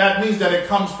 That means that it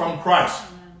comes from Christ.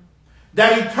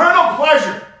 That eternal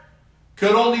pleasure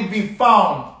could only be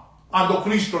found on the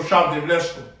Cristo Chave de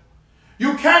Vlesco.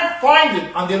 You can't find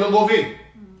it on the Lelove.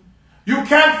 You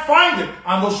can't find it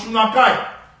on the Sunakai.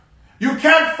 You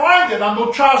can't find it on the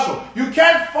Chaso. You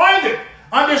can't find it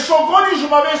on the Sogoni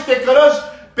Jumavez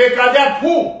Tekaras Pekadea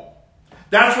Pu.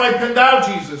 That's why Pendal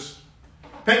Jesus.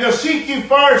 Penda seek ye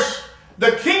first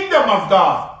the kingdom of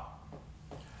God,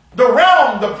 the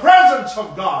realm, the presence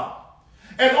of God,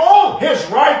 and all his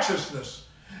righteousness.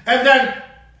 And then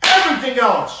everything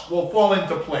else will fall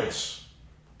into place.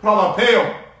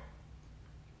 Pralapeo.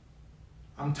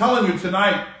 I'm telling you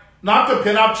tonight, not to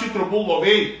pin up Chitrabul Love,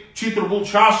 Chitrabul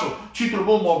Chaso,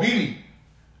 Chitrabul Mobili.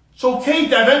 It's okay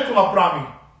to eventually prami,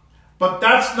 but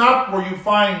that's not where you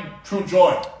find true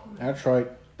joy. That's right.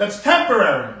 That's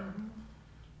temporary.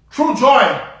 True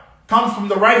joy comes from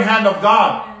the right hand of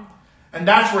God. And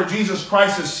that's where Jesus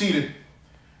Christ is seated.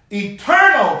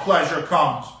 Eternal pleasure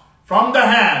comes from the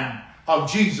hand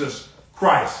of Jesus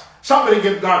Christ. Somebody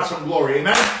give God some glory.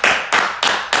 Amen?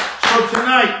 So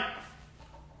tonight,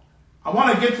 I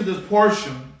want to get to this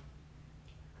portion.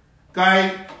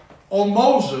 Guy, on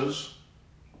Moses,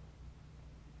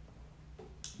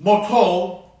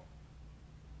 Moto,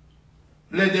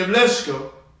 Le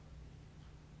Devlesko,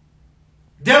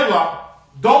 Devla,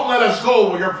 don't let us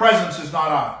go where your presence is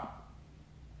not on.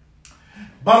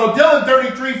 But Odil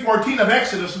in 33:14 of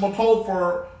Exodus, we're told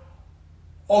for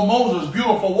Moses,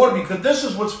 beautiful word, because this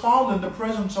is what's found in the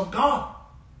presence of God.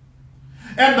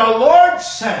 And the Lord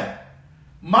said,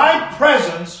 my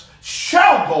presence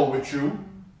shall go with you.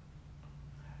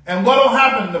 And what will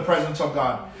happen in the presence of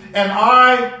God? And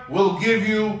I will give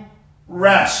you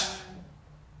rest.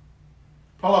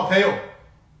 Palapeo.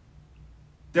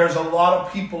 There's a lot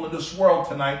of people in this world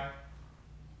tonight.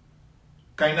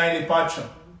 Kainai Pacha.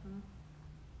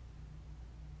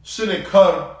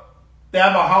 Silikar. They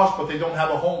have a house, but they don't have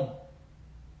a home.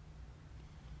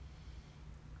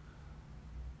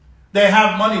 They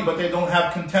have money, but they don't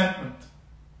have contentment.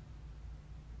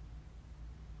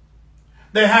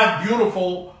 They have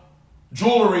beautiful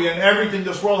jewelry and everything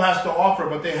this world has to offer,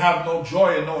 but they have no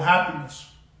joy and no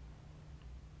happiness.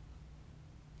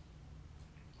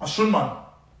 Asunman.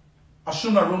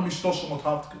 Asuna rumi stoso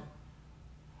motavtke.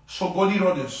 So godi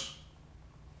rodis.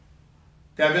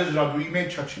 Davez raduime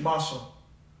chachimasa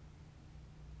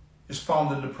is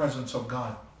found in the presence of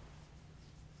God.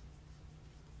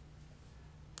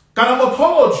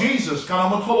 Kanamotolo Jesus,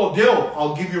 Kanamotolo Dil,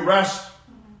 I'll give you rest.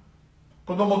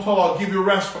 Kanamotolo, I'll give you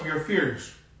rest from your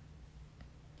fears.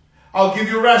 I'll give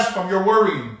you rest from your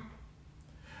worrying.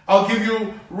 I'll give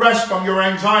you rest from your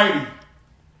anxiety.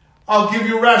 I'll give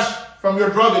you rest from your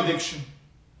drug addiction.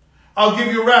 I'll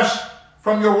give you rest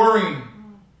from your worrying.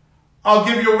 I'll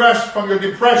give you rest from your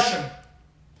depression.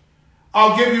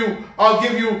 I'll give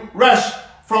you rest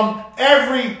from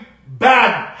every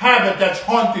bad habit that's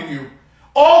haunting you.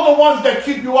 All the ones that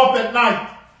keep you up at night.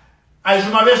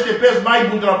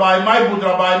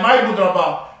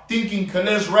 Thinking que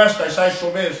rest, I say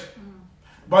sobes.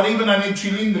 But even an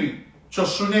chilindri,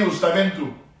 chosuneu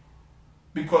staventu,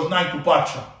 because night to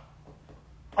pacha.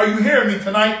 Are you hearing me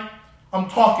tonight? I'm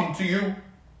talking to you.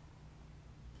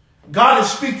 God is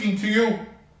speaking to you.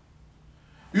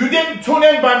 You didn't tune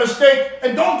in by mistake,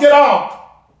 and don't get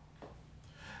out.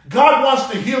 God wants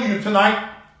to heal you tonight.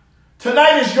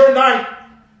 Tonight is your night.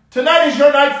 Tonight is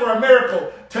your night for a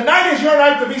miracle. Tonight is your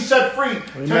night to be set free.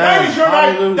 Amen. Tonight is your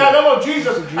Hallelujah. night that Lord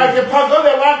Jesus, I can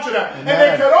pagode lanchura. And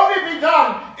it can only be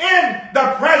done in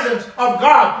the presence of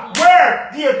God, where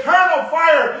the eternal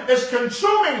fire is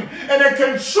consuming, and it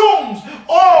consumes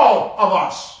all of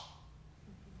us.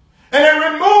 And it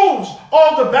removes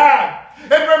all the bad.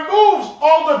 It removes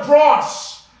all the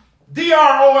dross.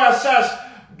 D-R-O-S-S.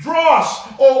 Dross.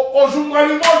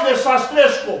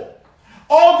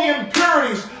 All the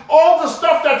impurities. All the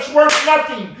stuff that's worth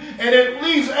nothing. And it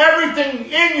leaves everything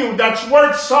in you that's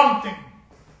worth something.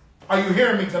 Are you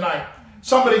hearing me tonight?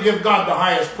 Somebody give God the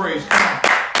highest praise. Come on.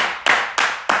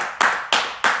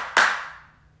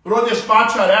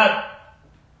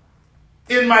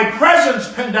 In my presence,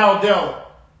 Pendaldel,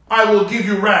 I will give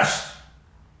you rest.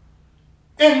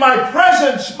 In my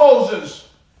presence, Moses,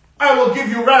 I will give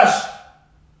you rest.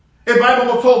 The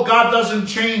Bible will told God doesn't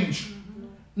change.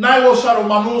 Nailo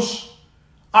sarumanus.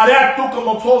 Areat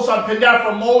tukamotol sar pendar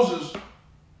from Moses.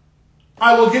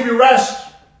 I will give you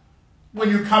rest when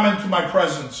you come into my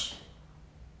presence.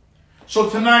 So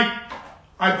tonight,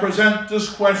 I present this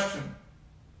question.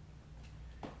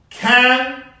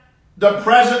 Can the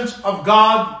presence of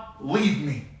God lead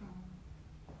me.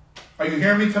 Are you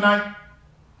hearing me tonight?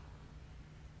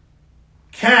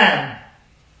 Can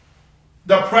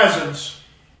the presence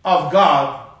of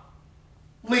God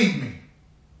lead me?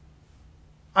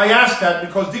 I ask that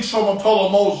because Dixon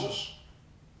told Moses.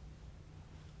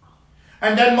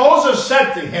 And then Moses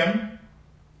said to him,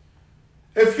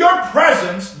 if your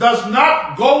presence does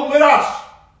not go with us,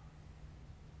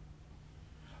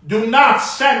 do not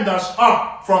send us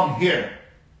up from here.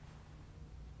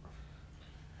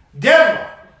 Devla,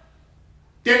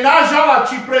 tenaja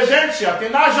ci presenția,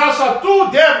 tenaja sa tu,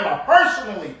 Devla,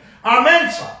 personally,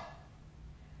 amensa.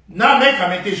 Na meka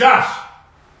metijas.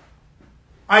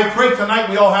 I pray tonight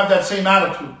we all have that same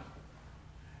attitude.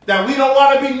 That we don't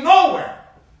want to be nowhere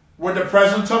where the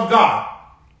presence of God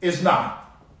is not.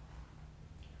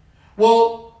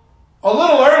 Well, a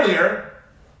little earlier,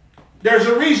 there's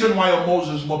a reason why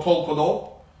Moses motol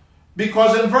kodo.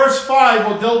 Because in verse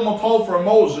 5, Odil motol for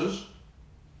Moses,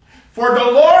 for the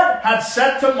Lord had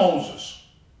said to Moses,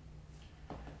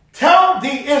 tell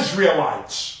the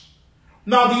Israelites.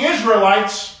 Now the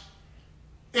Israelites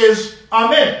is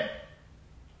Amen.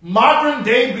 Modern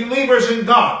day believers in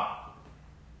God.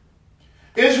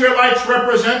 Israelites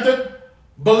represented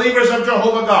believers of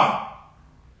Jehovah God.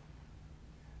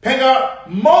 Penga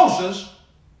Moses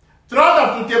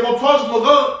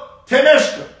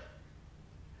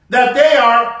that they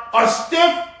are a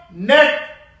stiff-necked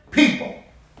people.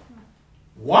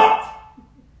 What?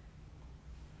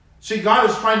 See, God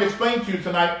is trying to explain to you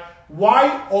tonight,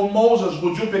 why, oh Moses,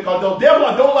 would you pick out the devil?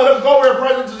 Don't let us go where your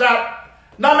presence is at.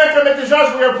 Not make them into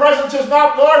judgment where your presence is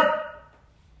not, Lord.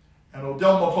 And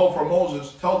Odell told for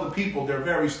Moses, tell the people they're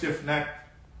very stiff-necked.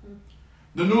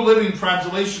 The New Living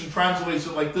Translation translates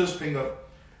it like this, Pinga.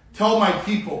 Tell my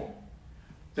people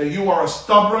that you are a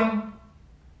stubborn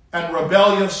and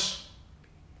rebellious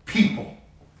people.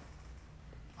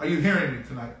 Are you hearing me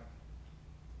tonight?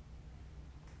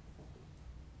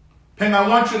 Ping, I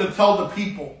want you to tell the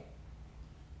people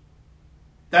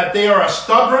that they are a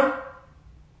stubborn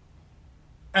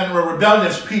and a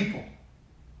rebellious people.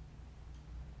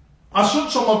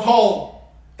 Asunso told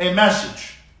a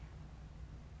message.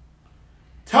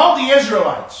 Tell the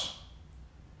Israelites,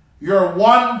 you're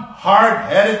one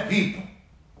hard-headed people.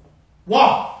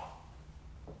 Wow.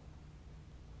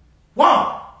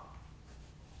 Wow.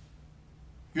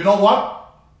 You know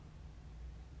what?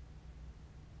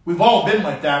 We've all been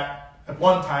like that at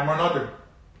one time or another.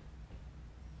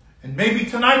 And maybe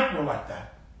tonight we're like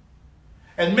that.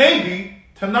 And maybe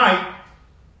tonight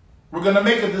we're going to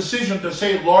make a decision to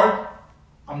say, Lord,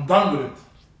 I'm done with it.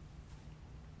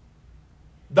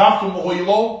 Daftu mo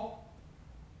hoilo,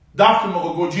 daftu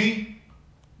mo goji,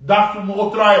 daftu mo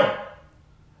trial.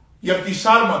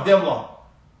 Yevtisarma devla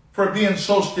for being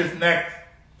so stiff-necked.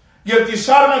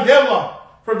 Yevtisarma devla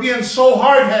for being so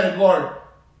hard-headed, Lord.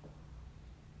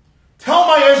 Tell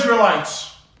my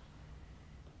Israelites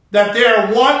that they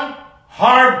are one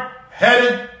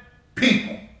hard-headed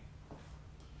people.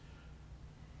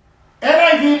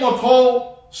 NIV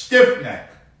motol,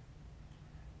 stiff-neck.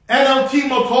 NLT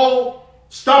motol,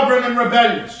 stubborn and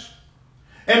rebellious.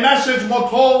 A message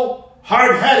motol,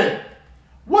 hard-headed.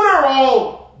 What are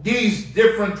all these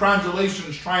different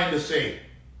translations trying to say?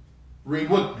 Read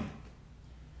with me.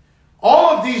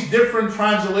 All of these different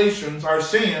translations are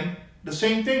saying the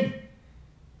same thing.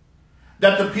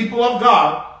 That the people of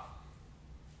God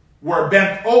were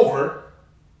bent over.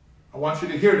 I want you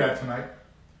to hear that tonight.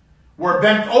 Were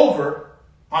bent over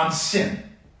on sin.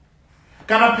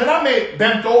 Kanapirame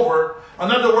bent over.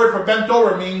 Another word for bent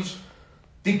over means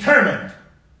determined.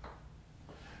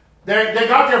 They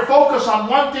got their focus on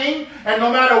one thing, and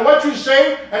no matter what you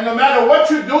say, and no matter what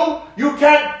you do, you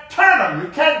can't turn them. You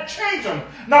can't change them.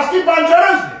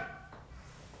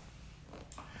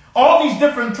 All these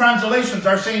different translations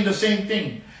are saying the same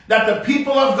thing. That the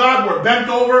people of God were bent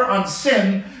over on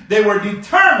sin. They were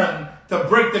determined to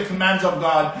break the commands of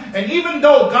God. And even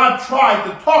though God tried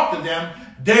to talk to them,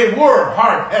 they were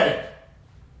hard-headed.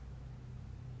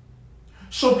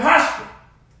 So, Pastor,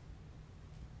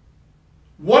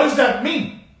 what does that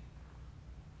mean?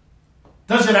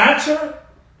 Does it answer?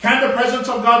 Can the presence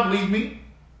of God lead me?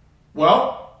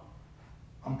 Well,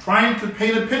 I'm trying to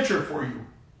paint a picture for you.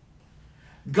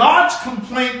 God's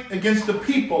complaint against the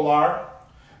people are,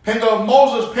 Penga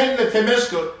Moses, Penga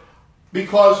Temiska,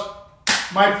 because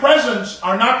my presence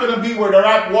are not going to be where they're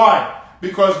at. Why?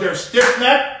 Because they're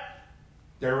stiff-necked,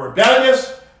 they're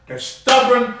rebellious, they're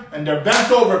stubborn, and they're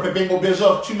bent over.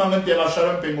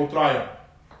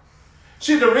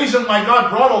 See, the reason why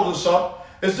God brought all this up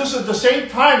is this is the same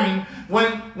timing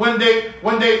when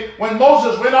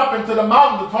Moses went up into the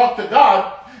mountain to talk to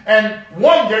God, And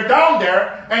one, they're down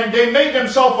there, and they made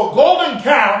themselves a golden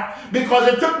calf because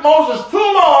it took Moses too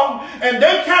long, and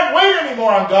they can't wait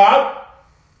anymore on God.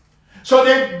 So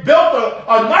they built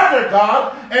another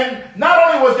god, and not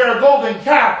only was there a golden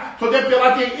calf, so they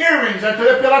pilate earrings, and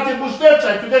they pilate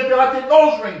bustecha, and they pilate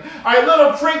nose ring,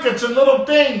 little trinkets and little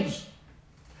things.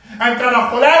 And God.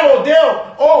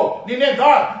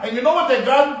 And you know what they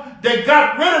done? They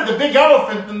got rid of the big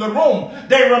elephant in the room.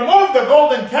 They removed the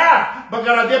golden calf, but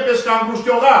garadé pescar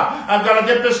brustioga, and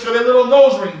garadé pescar a little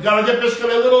nose ring, garadé pescar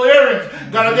a little earrings,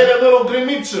 garadé a little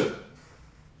grimitze.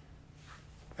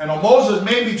 And Moses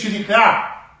maybe chidikla,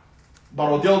 but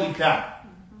odil dikla.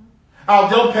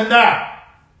 Aldil penda.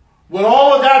 With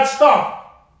all of that stuff,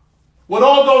 with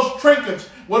all those trinkets,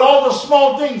 with all the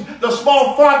small things, the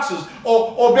small foxes,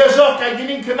 or bezok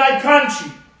aginin kanai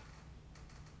kanchi.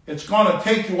 It's going to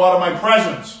take you out of my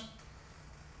presence.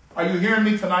 Are you hearing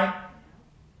me tonight?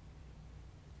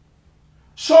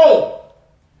 So,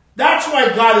 that's why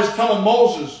God is telling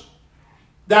Moses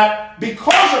that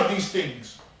because of these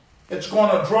things, it's going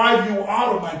to drive you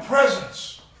out of my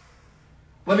presence.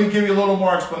 Let me give you a little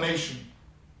more explanation.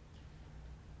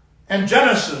 In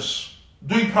Genesis,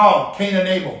 Cain and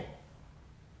Abel.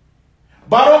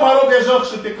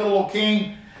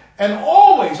 Cain, and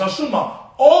always, asuma,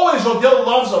 always Odil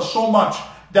loves us so much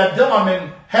that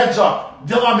Dilamin heads up.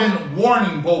 Dilamin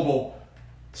warning Bobo.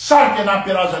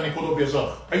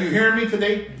 Are you hearing me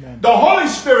today? Amen. The Holy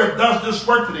Spirit does this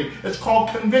work today. It's called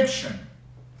conviction.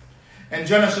 In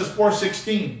Genesis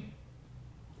 4:16,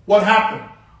 what happened?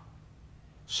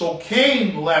 So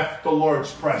Cain left the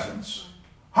Lord's presence.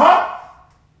 Huh?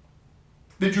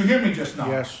 Did you hear me just now?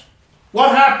 Yes.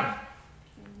 What happened?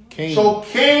 So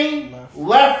Cain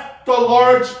left the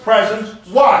Lord's presence.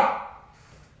 Why?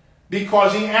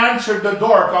 Because he answered the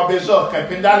door.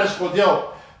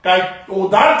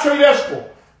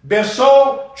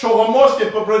 Besou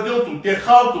chogomoste pe produto te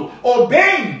haltu o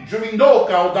bem juvindo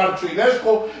ca o dar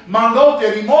chuilesco mandou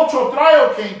te rimocho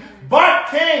traio Cain, but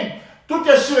Cain tu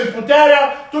te see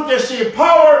puteria, tu te see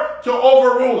power to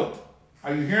overrule it.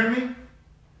 Are you hearing me?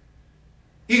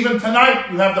 Even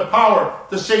tonight you have the power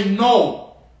to say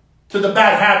no to the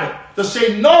bad habit, to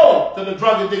say no to the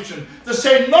drug addiction, to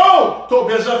say no to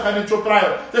bezach and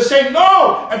chotraio, to say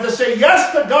no and to say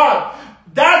yes to God.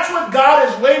 That's what God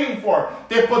is waiting for.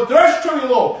 Te pătrăși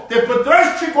ciorilo, te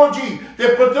pătrăși chicogi, te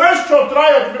pătrăși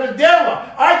chotraio,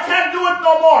 I can't do it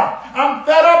no more. I'm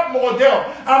fed up, model.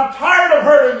 I'm tired of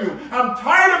hurting you. I'm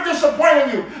tired of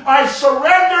disappointing you. I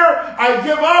surrender, I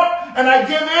give up, and I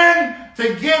give in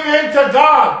to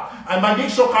God.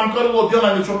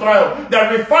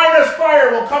 That refiner's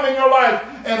fire will come in your life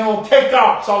and it will take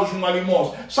out.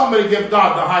 Somebody give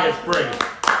God the highest praise.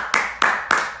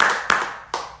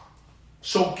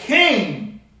 So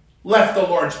Cain left the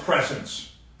Lord's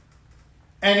presence.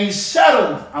 And he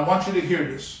settled, I want you to hear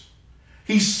this.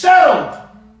 He settled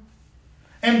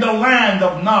in the land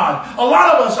of Nod. A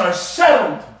lot of us are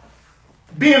settled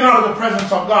being out of the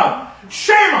presence of God.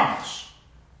 Shame on us.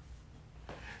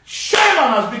 Shame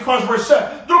on us because we're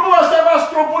set.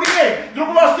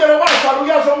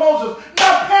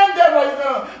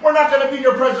 We're not going to be in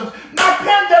your presence.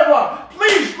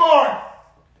 Please, Lord.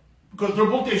 Because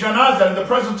in the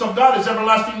presence of God is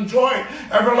everlasting joy,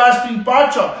 everlasting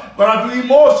pacha.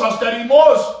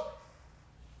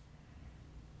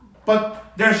 But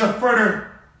there's a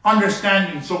further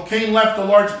understanding. So Cain left the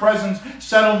Lord's presence,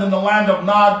 settled in the land of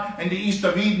Nod in the east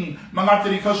of Eden.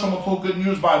 Good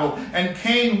News Bible. And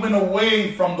Cain went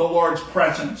away from the Lord's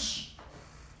presence.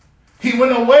 He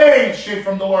went away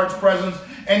from the Lord's presence,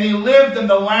 and he lived in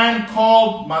the land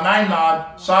called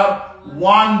Manainad,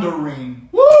 wandering.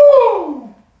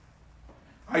 Woo!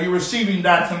 Are you receiving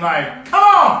that tonight? Come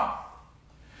on!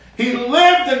 He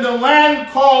lived in the land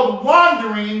called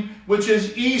Wandering, which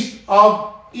is east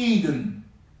of Eden.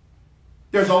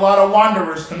 There's a lot of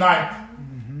wanderers tonight.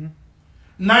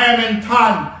 Nayamin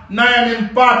Tan,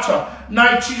 Nayamin Pacha,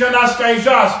 Nay Chijanas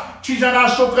Kaijas,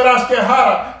 Chijanas Sokaras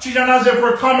Tehara, Chijanas if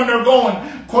we're coming or going.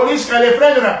 Koliska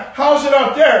Lefrenera, how's it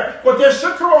out there? But there's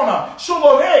some corona, some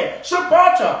love, some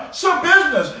pacha, some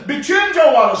business,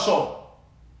 Bichinja Walaso.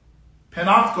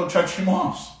 Penafko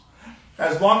Chachimos.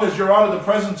 As long as you're out of the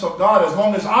presence of God, as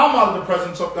long as I'm out of the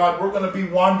presence of God, we're going to be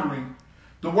wandering.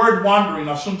 The word wandering,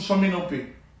 asum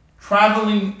sominupi,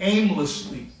 traveling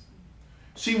aimlessly.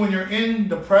 See, when you're in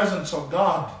the presence of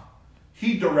God,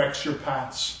 He directs your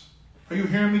paths. Are you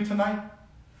hearing me tonight?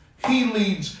 He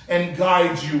leads and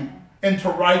guides you into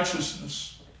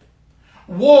righteousness.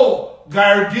 Wo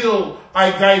gardil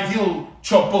I guidil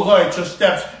choporai to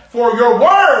steps, for your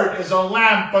word is a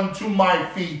lamp unto my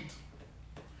feet.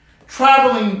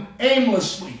 traveling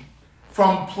aimlessly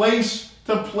from place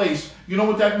to place. You know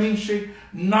what that means, Sheikh?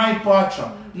 Nai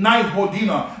pacha, nai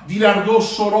hodina, dirardo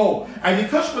soro. And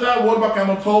because of that word,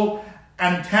 Bakamoto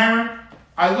and Tarrant,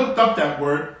 I looked up that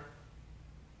word,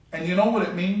 and you know what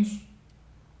it means?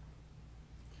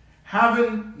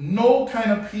 Having no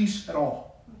kind of peace at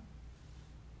all.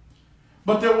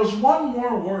 But there was one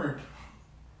more word.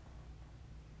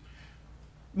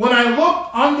 When I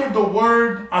looked under the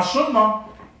word asunma,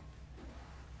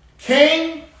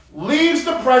 Cain leaves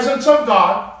the presence of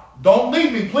God. Don't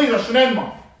leave me, please,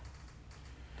 asunenma.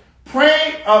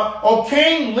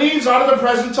 Cain leaves out of the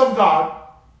presence of God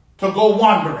to go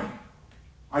wandering.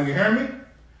 Are you hearing me?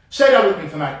 Say that with me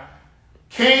tonight.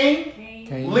 Cain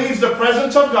leaves the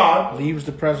presence of God. Leaves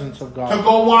the presence of God. To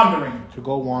go wandering. To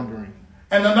go wandering.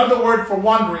 And another word for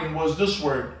wandering was this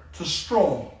word, to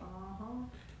stroll.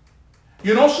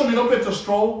 You know, so to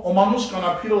stroll, o manuska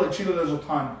na pilo e chilo there's a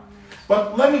time.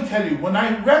 But let me tell you, when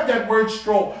I read that word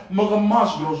stroll,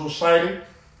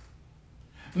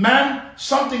 man,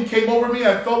 something came over me.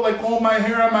 I felt like all my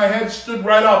hair on my head stood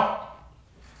right up.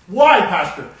 Why,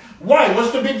 Pastor? Why?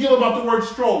 What's the big deal about the word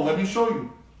stroll? Let me show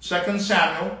you. 2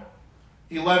 Samuel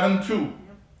 11:2.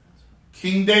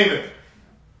 King David,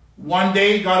 one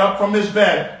day got up from his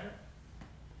bed.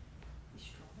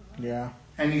 Yeah.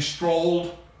 And he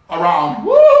strolled around.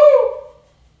 Woo!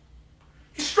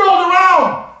 He strolled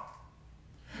around.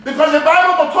 Because the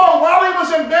Bible was told while he was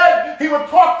in bed, he would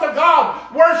talk to God,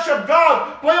 worship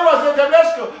God. He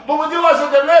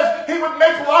would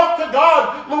make love to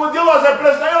God.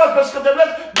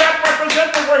 That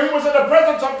represented where he was in the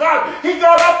presence of God. He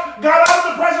got up, got out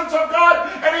of the presence of God,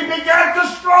 and he began to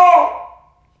stroll.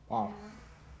 Wow.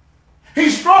 He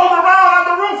strolled around on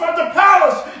the roof of the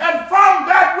palace, and from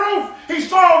that roof, he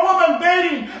saw a woman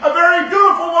bathing, a very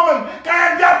beautiful woman.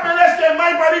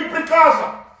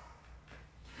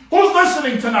 Who's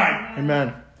listening tonight?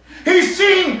 Amen. He's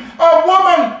seen a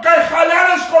woman,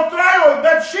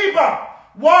 Bathsheba.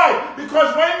 Why?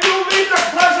 Because when you leave the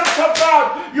presence of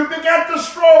God, you begin to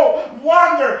stroll,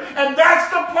 wander, and that's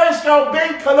the place now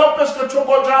being Kalopes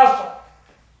Kachobojasa.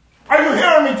 Are you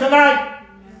hearing me tonight?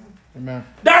 Amen.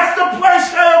 That's the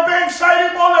place now being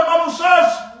Saidi Mola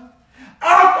Manusas.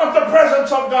 Out of the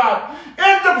presence of God.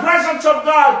 In the presence of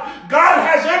God, God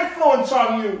has influence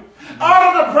on you.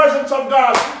 Out of the presence of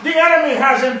God, the enemy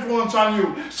has influence on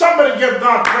you. Somebody give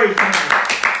God praise tonight.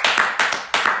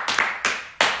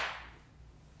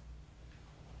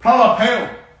 Palapeo.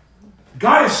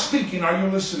 God is speaking. Are you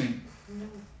listening?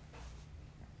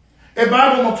 If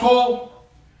Bible told,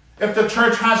 if the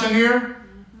church has an ear,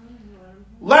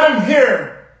 let him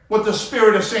hear what the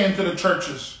Spirit is saying to the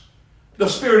churches. The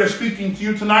Spirit is speaking to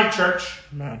you tonight, church.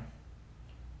 Amen.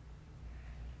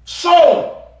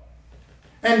 So,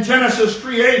 in Genesis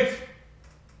 3:8,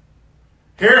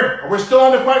 here, are we still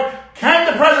on the question? Can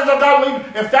the presence of God leave?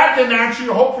 If that didn't answer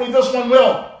you, hopefully this one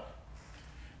will.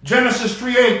 Genesis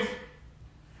 3:8.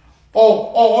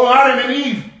 Oh, Adam and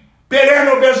Eve,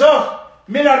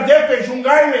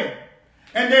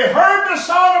 and they heard the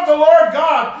sound of the Lord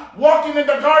God walking in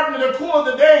the garden in the cool of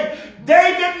the day.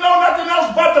 They didn't know nothing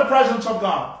else but the presence of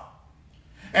God.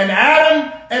 And Adam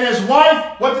and his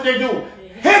wife, what did they do?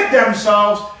 Hid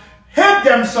themselves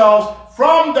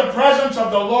from the presence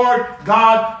of the Lord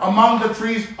God among the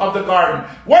trees of the garden.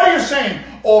 What are you saying?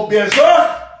 O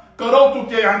Bezach, out of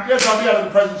the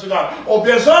presence of God. O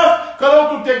Bezach,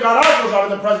 out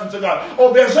of the presence of God.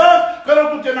 O Bezach, out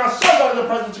of the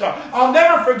presence of God. I'll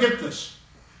never forget this.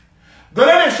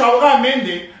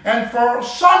 And for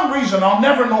some reason, I'll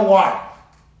never know why.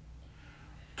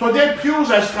 Today pews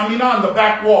as camina on the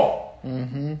back wall.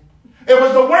 Mm-hmm. It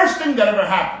was the worst thing that ever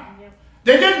happened.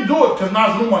 They didn't do it because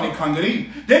Nas Lumani Kangari.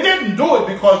 They didn't do it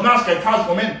because Nas Kaitas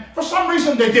Gomen. For some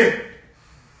reason they did.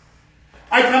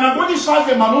 I can go decide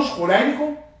the manus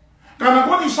Horanico. Can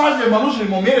go decide the manus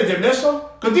Rimomere de Blessa.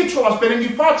 Cadicho las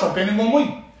Perengifaza,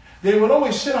 Penimomui. They would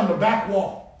always sit on the back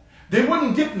wall. They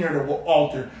wouldn't get near the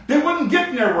altar. They wouldn't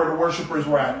get near where the worshippers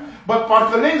were at. But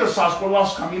Parcalenga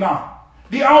Sascolas Camina,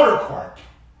 the outer court.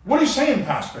 What are you saying,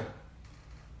 Pastor?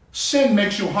 Sin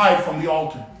makes you hide from the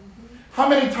altar. How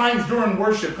many times during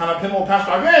worship can I pinwheel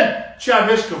Pastor?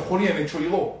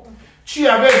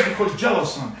 Because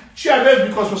jealous son.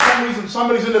 Because for some reason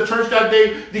somebody's in the church that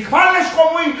day.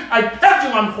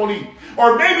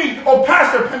 Or maybe,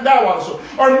 Pastor Pendawa.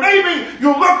 Or maybe you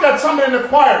looked at somebody in the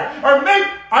choir. Or maybe,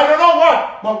 I don't know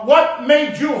what. But what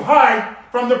made you hide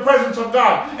from the presence of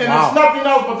God? And It's nothing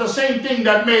else but the same thing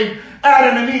that made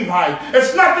Adam and Eve hide.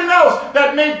 It's nothing else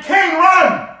that made Cain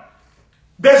run.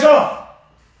 Bezah.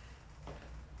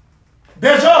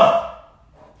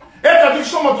 If the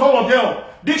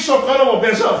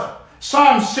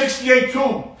Psalm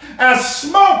 68:2. As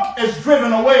smoke is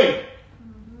driven away,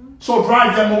 so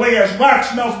drive them away as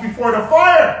wax melts before the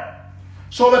fire.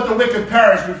 So let the wicked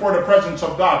perish before the presence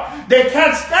of God. They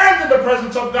can't stand in the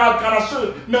presence of God.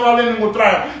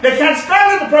 They can't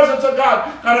stand in the presence of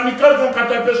God.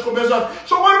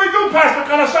 So what do we do, Pastor?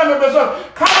 Come in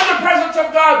the presence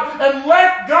of God and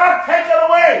let God take it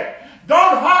away.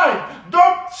 Don't hide.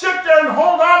 Don't sit there and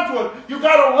hold on to it. You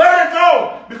got to let it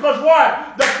go. Because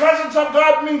why? The presence of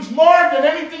God means more than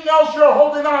anything else you're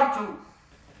holding on to.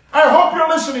 I hope you're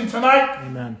listening tonight.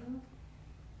 Amen.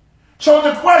 So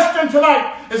the question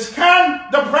tonight is, can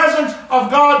the presence of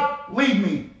God lead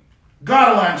me? God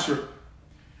will answer.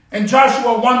 In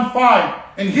Joshua 1:5,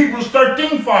 in Hebrews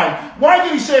 13:5, why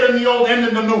did he say it in the old and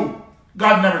in the new?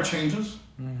 God never changes.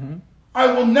 I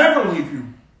will never leave you,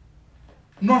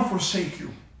 nor forsake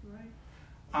you.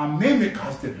 Amém, me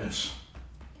castelês.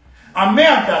 Amém,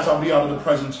 as abrir out of the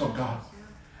presence of God.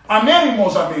 Amém,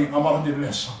 irmãos, amém, amado de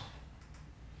bênção.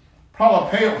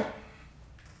 Pralapela.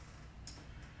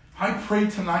 I pray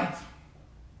tonight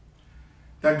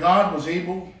that God was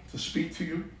able to speak to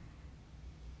you.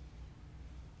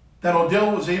 That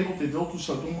Odell was able to go to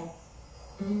Saduma.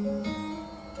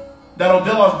 That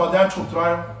Odell was badat to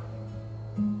trial.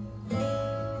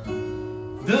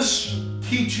 This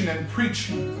teaching and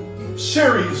preaching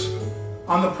series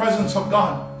on the presence of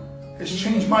God has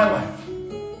changed my life.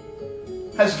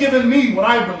 Has given me what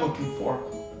I've been looking for.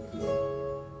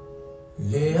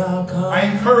 I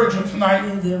encourage you tonight,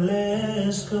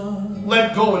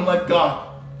 let go and let God.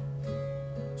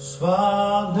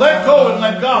 Let go and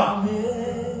let God.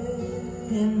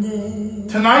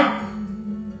 Tonight,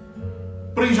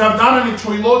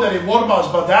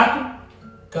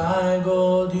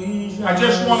 I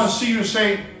just want to see you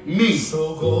say, me.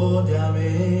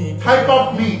 Type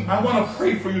up me. I want to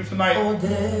pray for you tonight.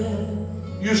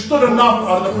 You stood enough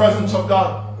out of the presence of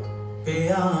God.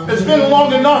 It's been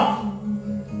long enough.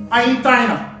 I ain't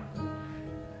dying.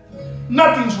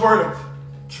 Nothing's worth it.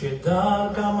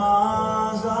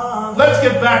 Let's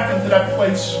get back into that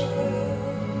place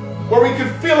where we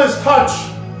could feel His touch,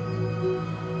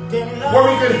 where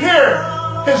we could hear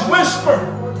His whisper.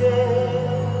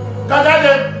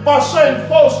 Kadade passa em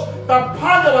close, da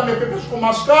pandela me pepes com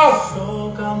mascar.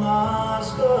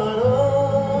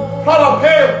 Fala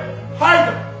pelo,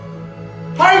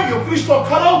 hide you, Cristo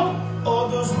carol.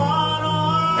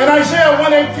 In Isaiah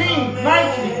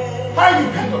 1:18-19, hide you,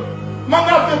 Pedro.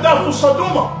 Mangate daftu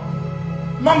saduma,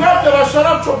 mangate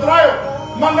rasharab chodrayo,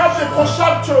 mangate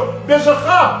kosab cho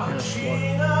bezacha.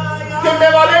 Que me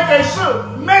vale que isso,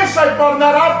 mesa e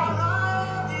parnarab.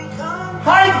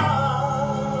 Hide.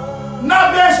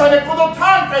 Na besa de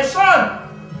kodotan kaisan.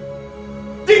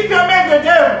 Dikpiamente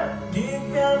Deus.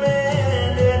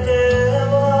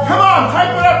 Come on,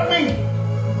 type it up me.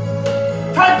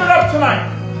 Type it up tonight.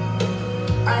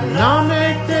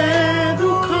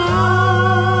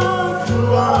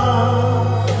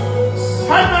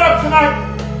 Type it up tonight.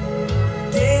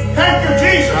 Thank you,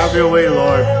 Jesus. Have your way,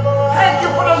 Lord. Thank you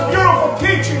for this beautiful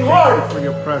teaching, Lord. For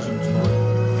your presence, Lord.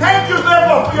 Thank you,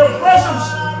 Deborah, for your presence.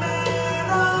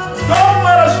 Don't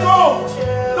let us go.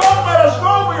 Don't let us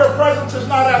go where your presence is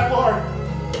not at, Lord.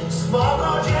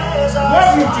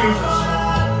 Love you, Jesus.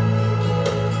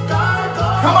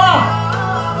 Come on.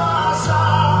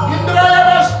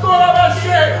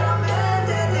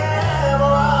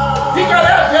 Diga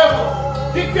that, devil.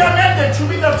 Dikpiamente to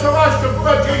be the church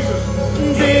of Jesus.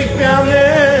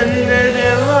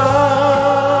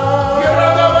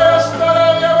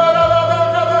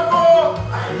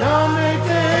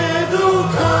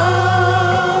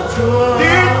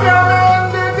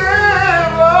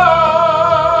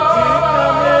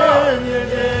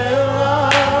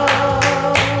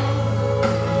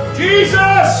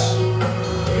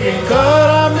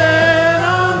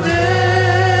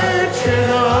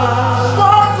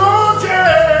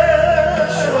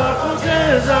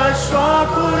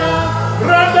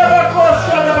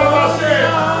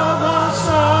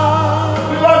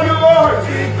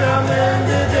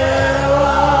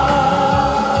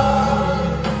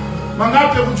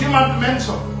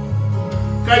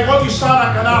 Kai godi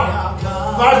sana canal,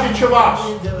 vaz de chivas,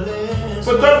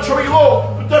 putar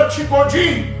chorilo, putar chicoji,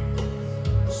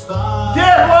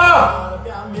 guerra,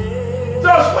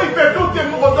 das foi pertute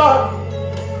mudar,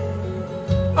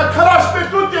 a caras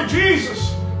pertute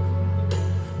Jesus,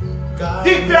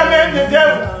 dikpiamente de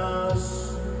Deus,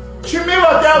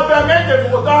 chimila de alpiamente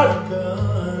mudar,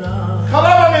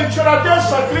 calava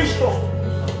mentiradesa Cristo,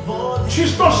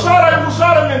 chisto sara e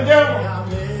usara mendemo.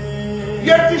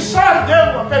 Iertisar,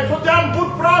 Devă, că totdeauna put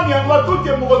pramia în lătute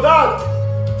măgodar.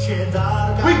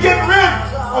 We get rid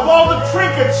of all the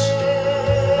trinkets,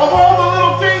 of all the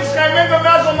little things that I make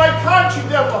on my country,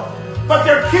 Devă. But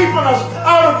they're keeping us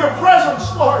out of your presence,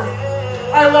 Lord.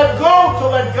 I let go to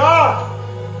let God.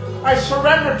 I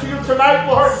surrender to you tonight,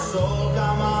 Lord.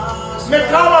 Me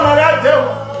calma na rea,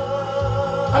 Devă.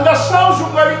 And the sounds you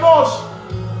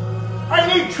I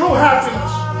need true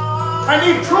happiness. I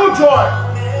need true joy.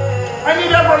 I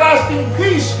need everlasting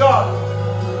peace, God.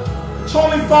 It's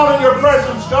only found in your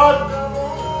presence, God.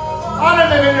 Honor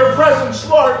them in your presence,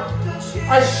 Lord.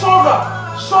 I soga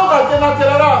te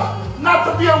naterarás, not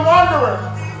to be a wanderer.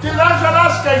 Te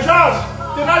najarás ca jaz,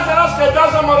 te najarás ca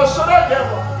jaz amarăsără,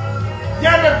 Devă.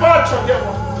 Dea-ne pacea,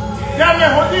 Devă. Dea-ne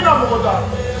hodina măgodar.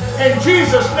 In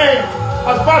Jesus' name,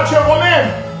 ați pace volem.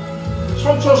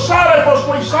 Sunt o sare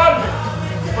vostru salve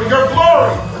for your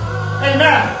glory.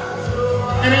 Amen.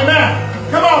 And amen.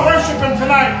 Come on, worship him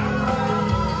tonight.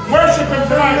 Worship him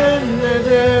tonight.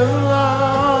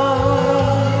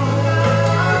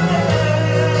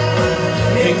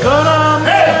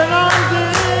 Hey!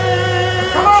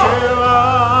 Come on!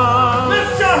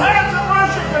 Lift your hands and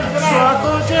worship him tonight.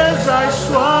 We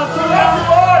love you,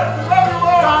 Lord. We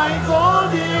love you,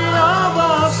 Lord.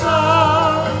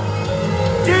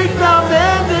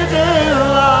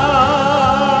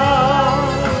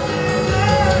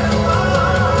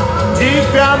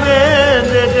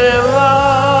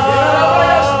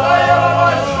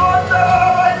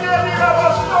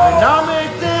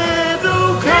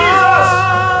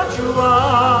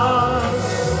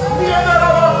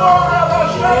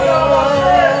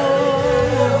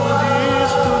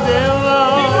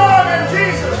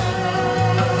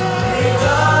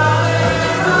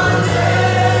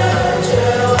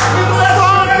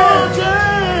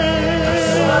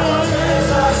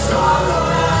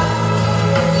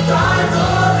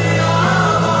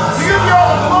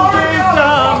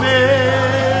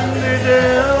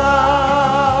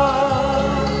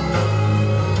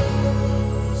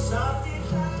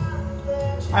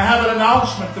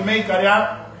 To make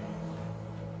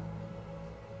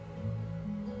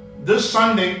this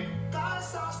Sunday,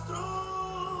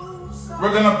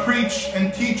 we're going to preach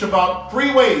and teach about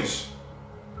 3 ways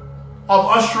of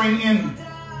ushering in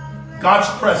God's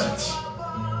presence.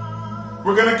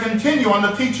 We're going to continue on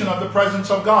the teaching of the presence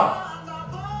of God.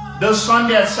 This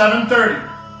Sunday at 7:30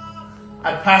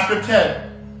 at Pastor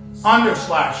Ted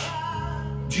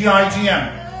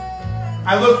 /GIGM.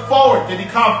 I look forward to the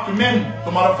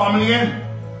family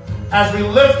as we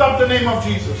lift up the name of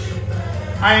Jesus.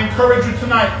 I encourage you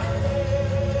tonight,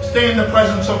 stay in the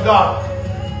presence of God.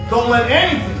 Don't let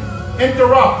anything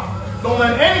interrupt. Don't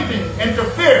let anything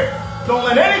interfere. Don't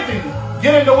let anything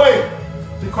get in the way,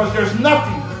 because there's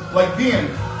nothing like being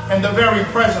in the very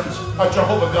presence of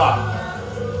Jehovah God.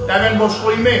 Daven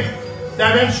bosloime,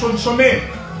 daven sunsome,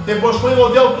 de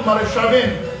bosloilo del tumara shavin,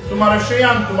 tumara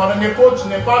shayan, tumara nepots,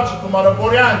 nepats, tumara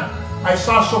borean, I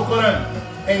saw sokoran.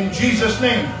 In Jesus'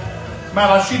 name.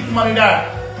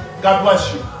 God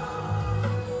bless you.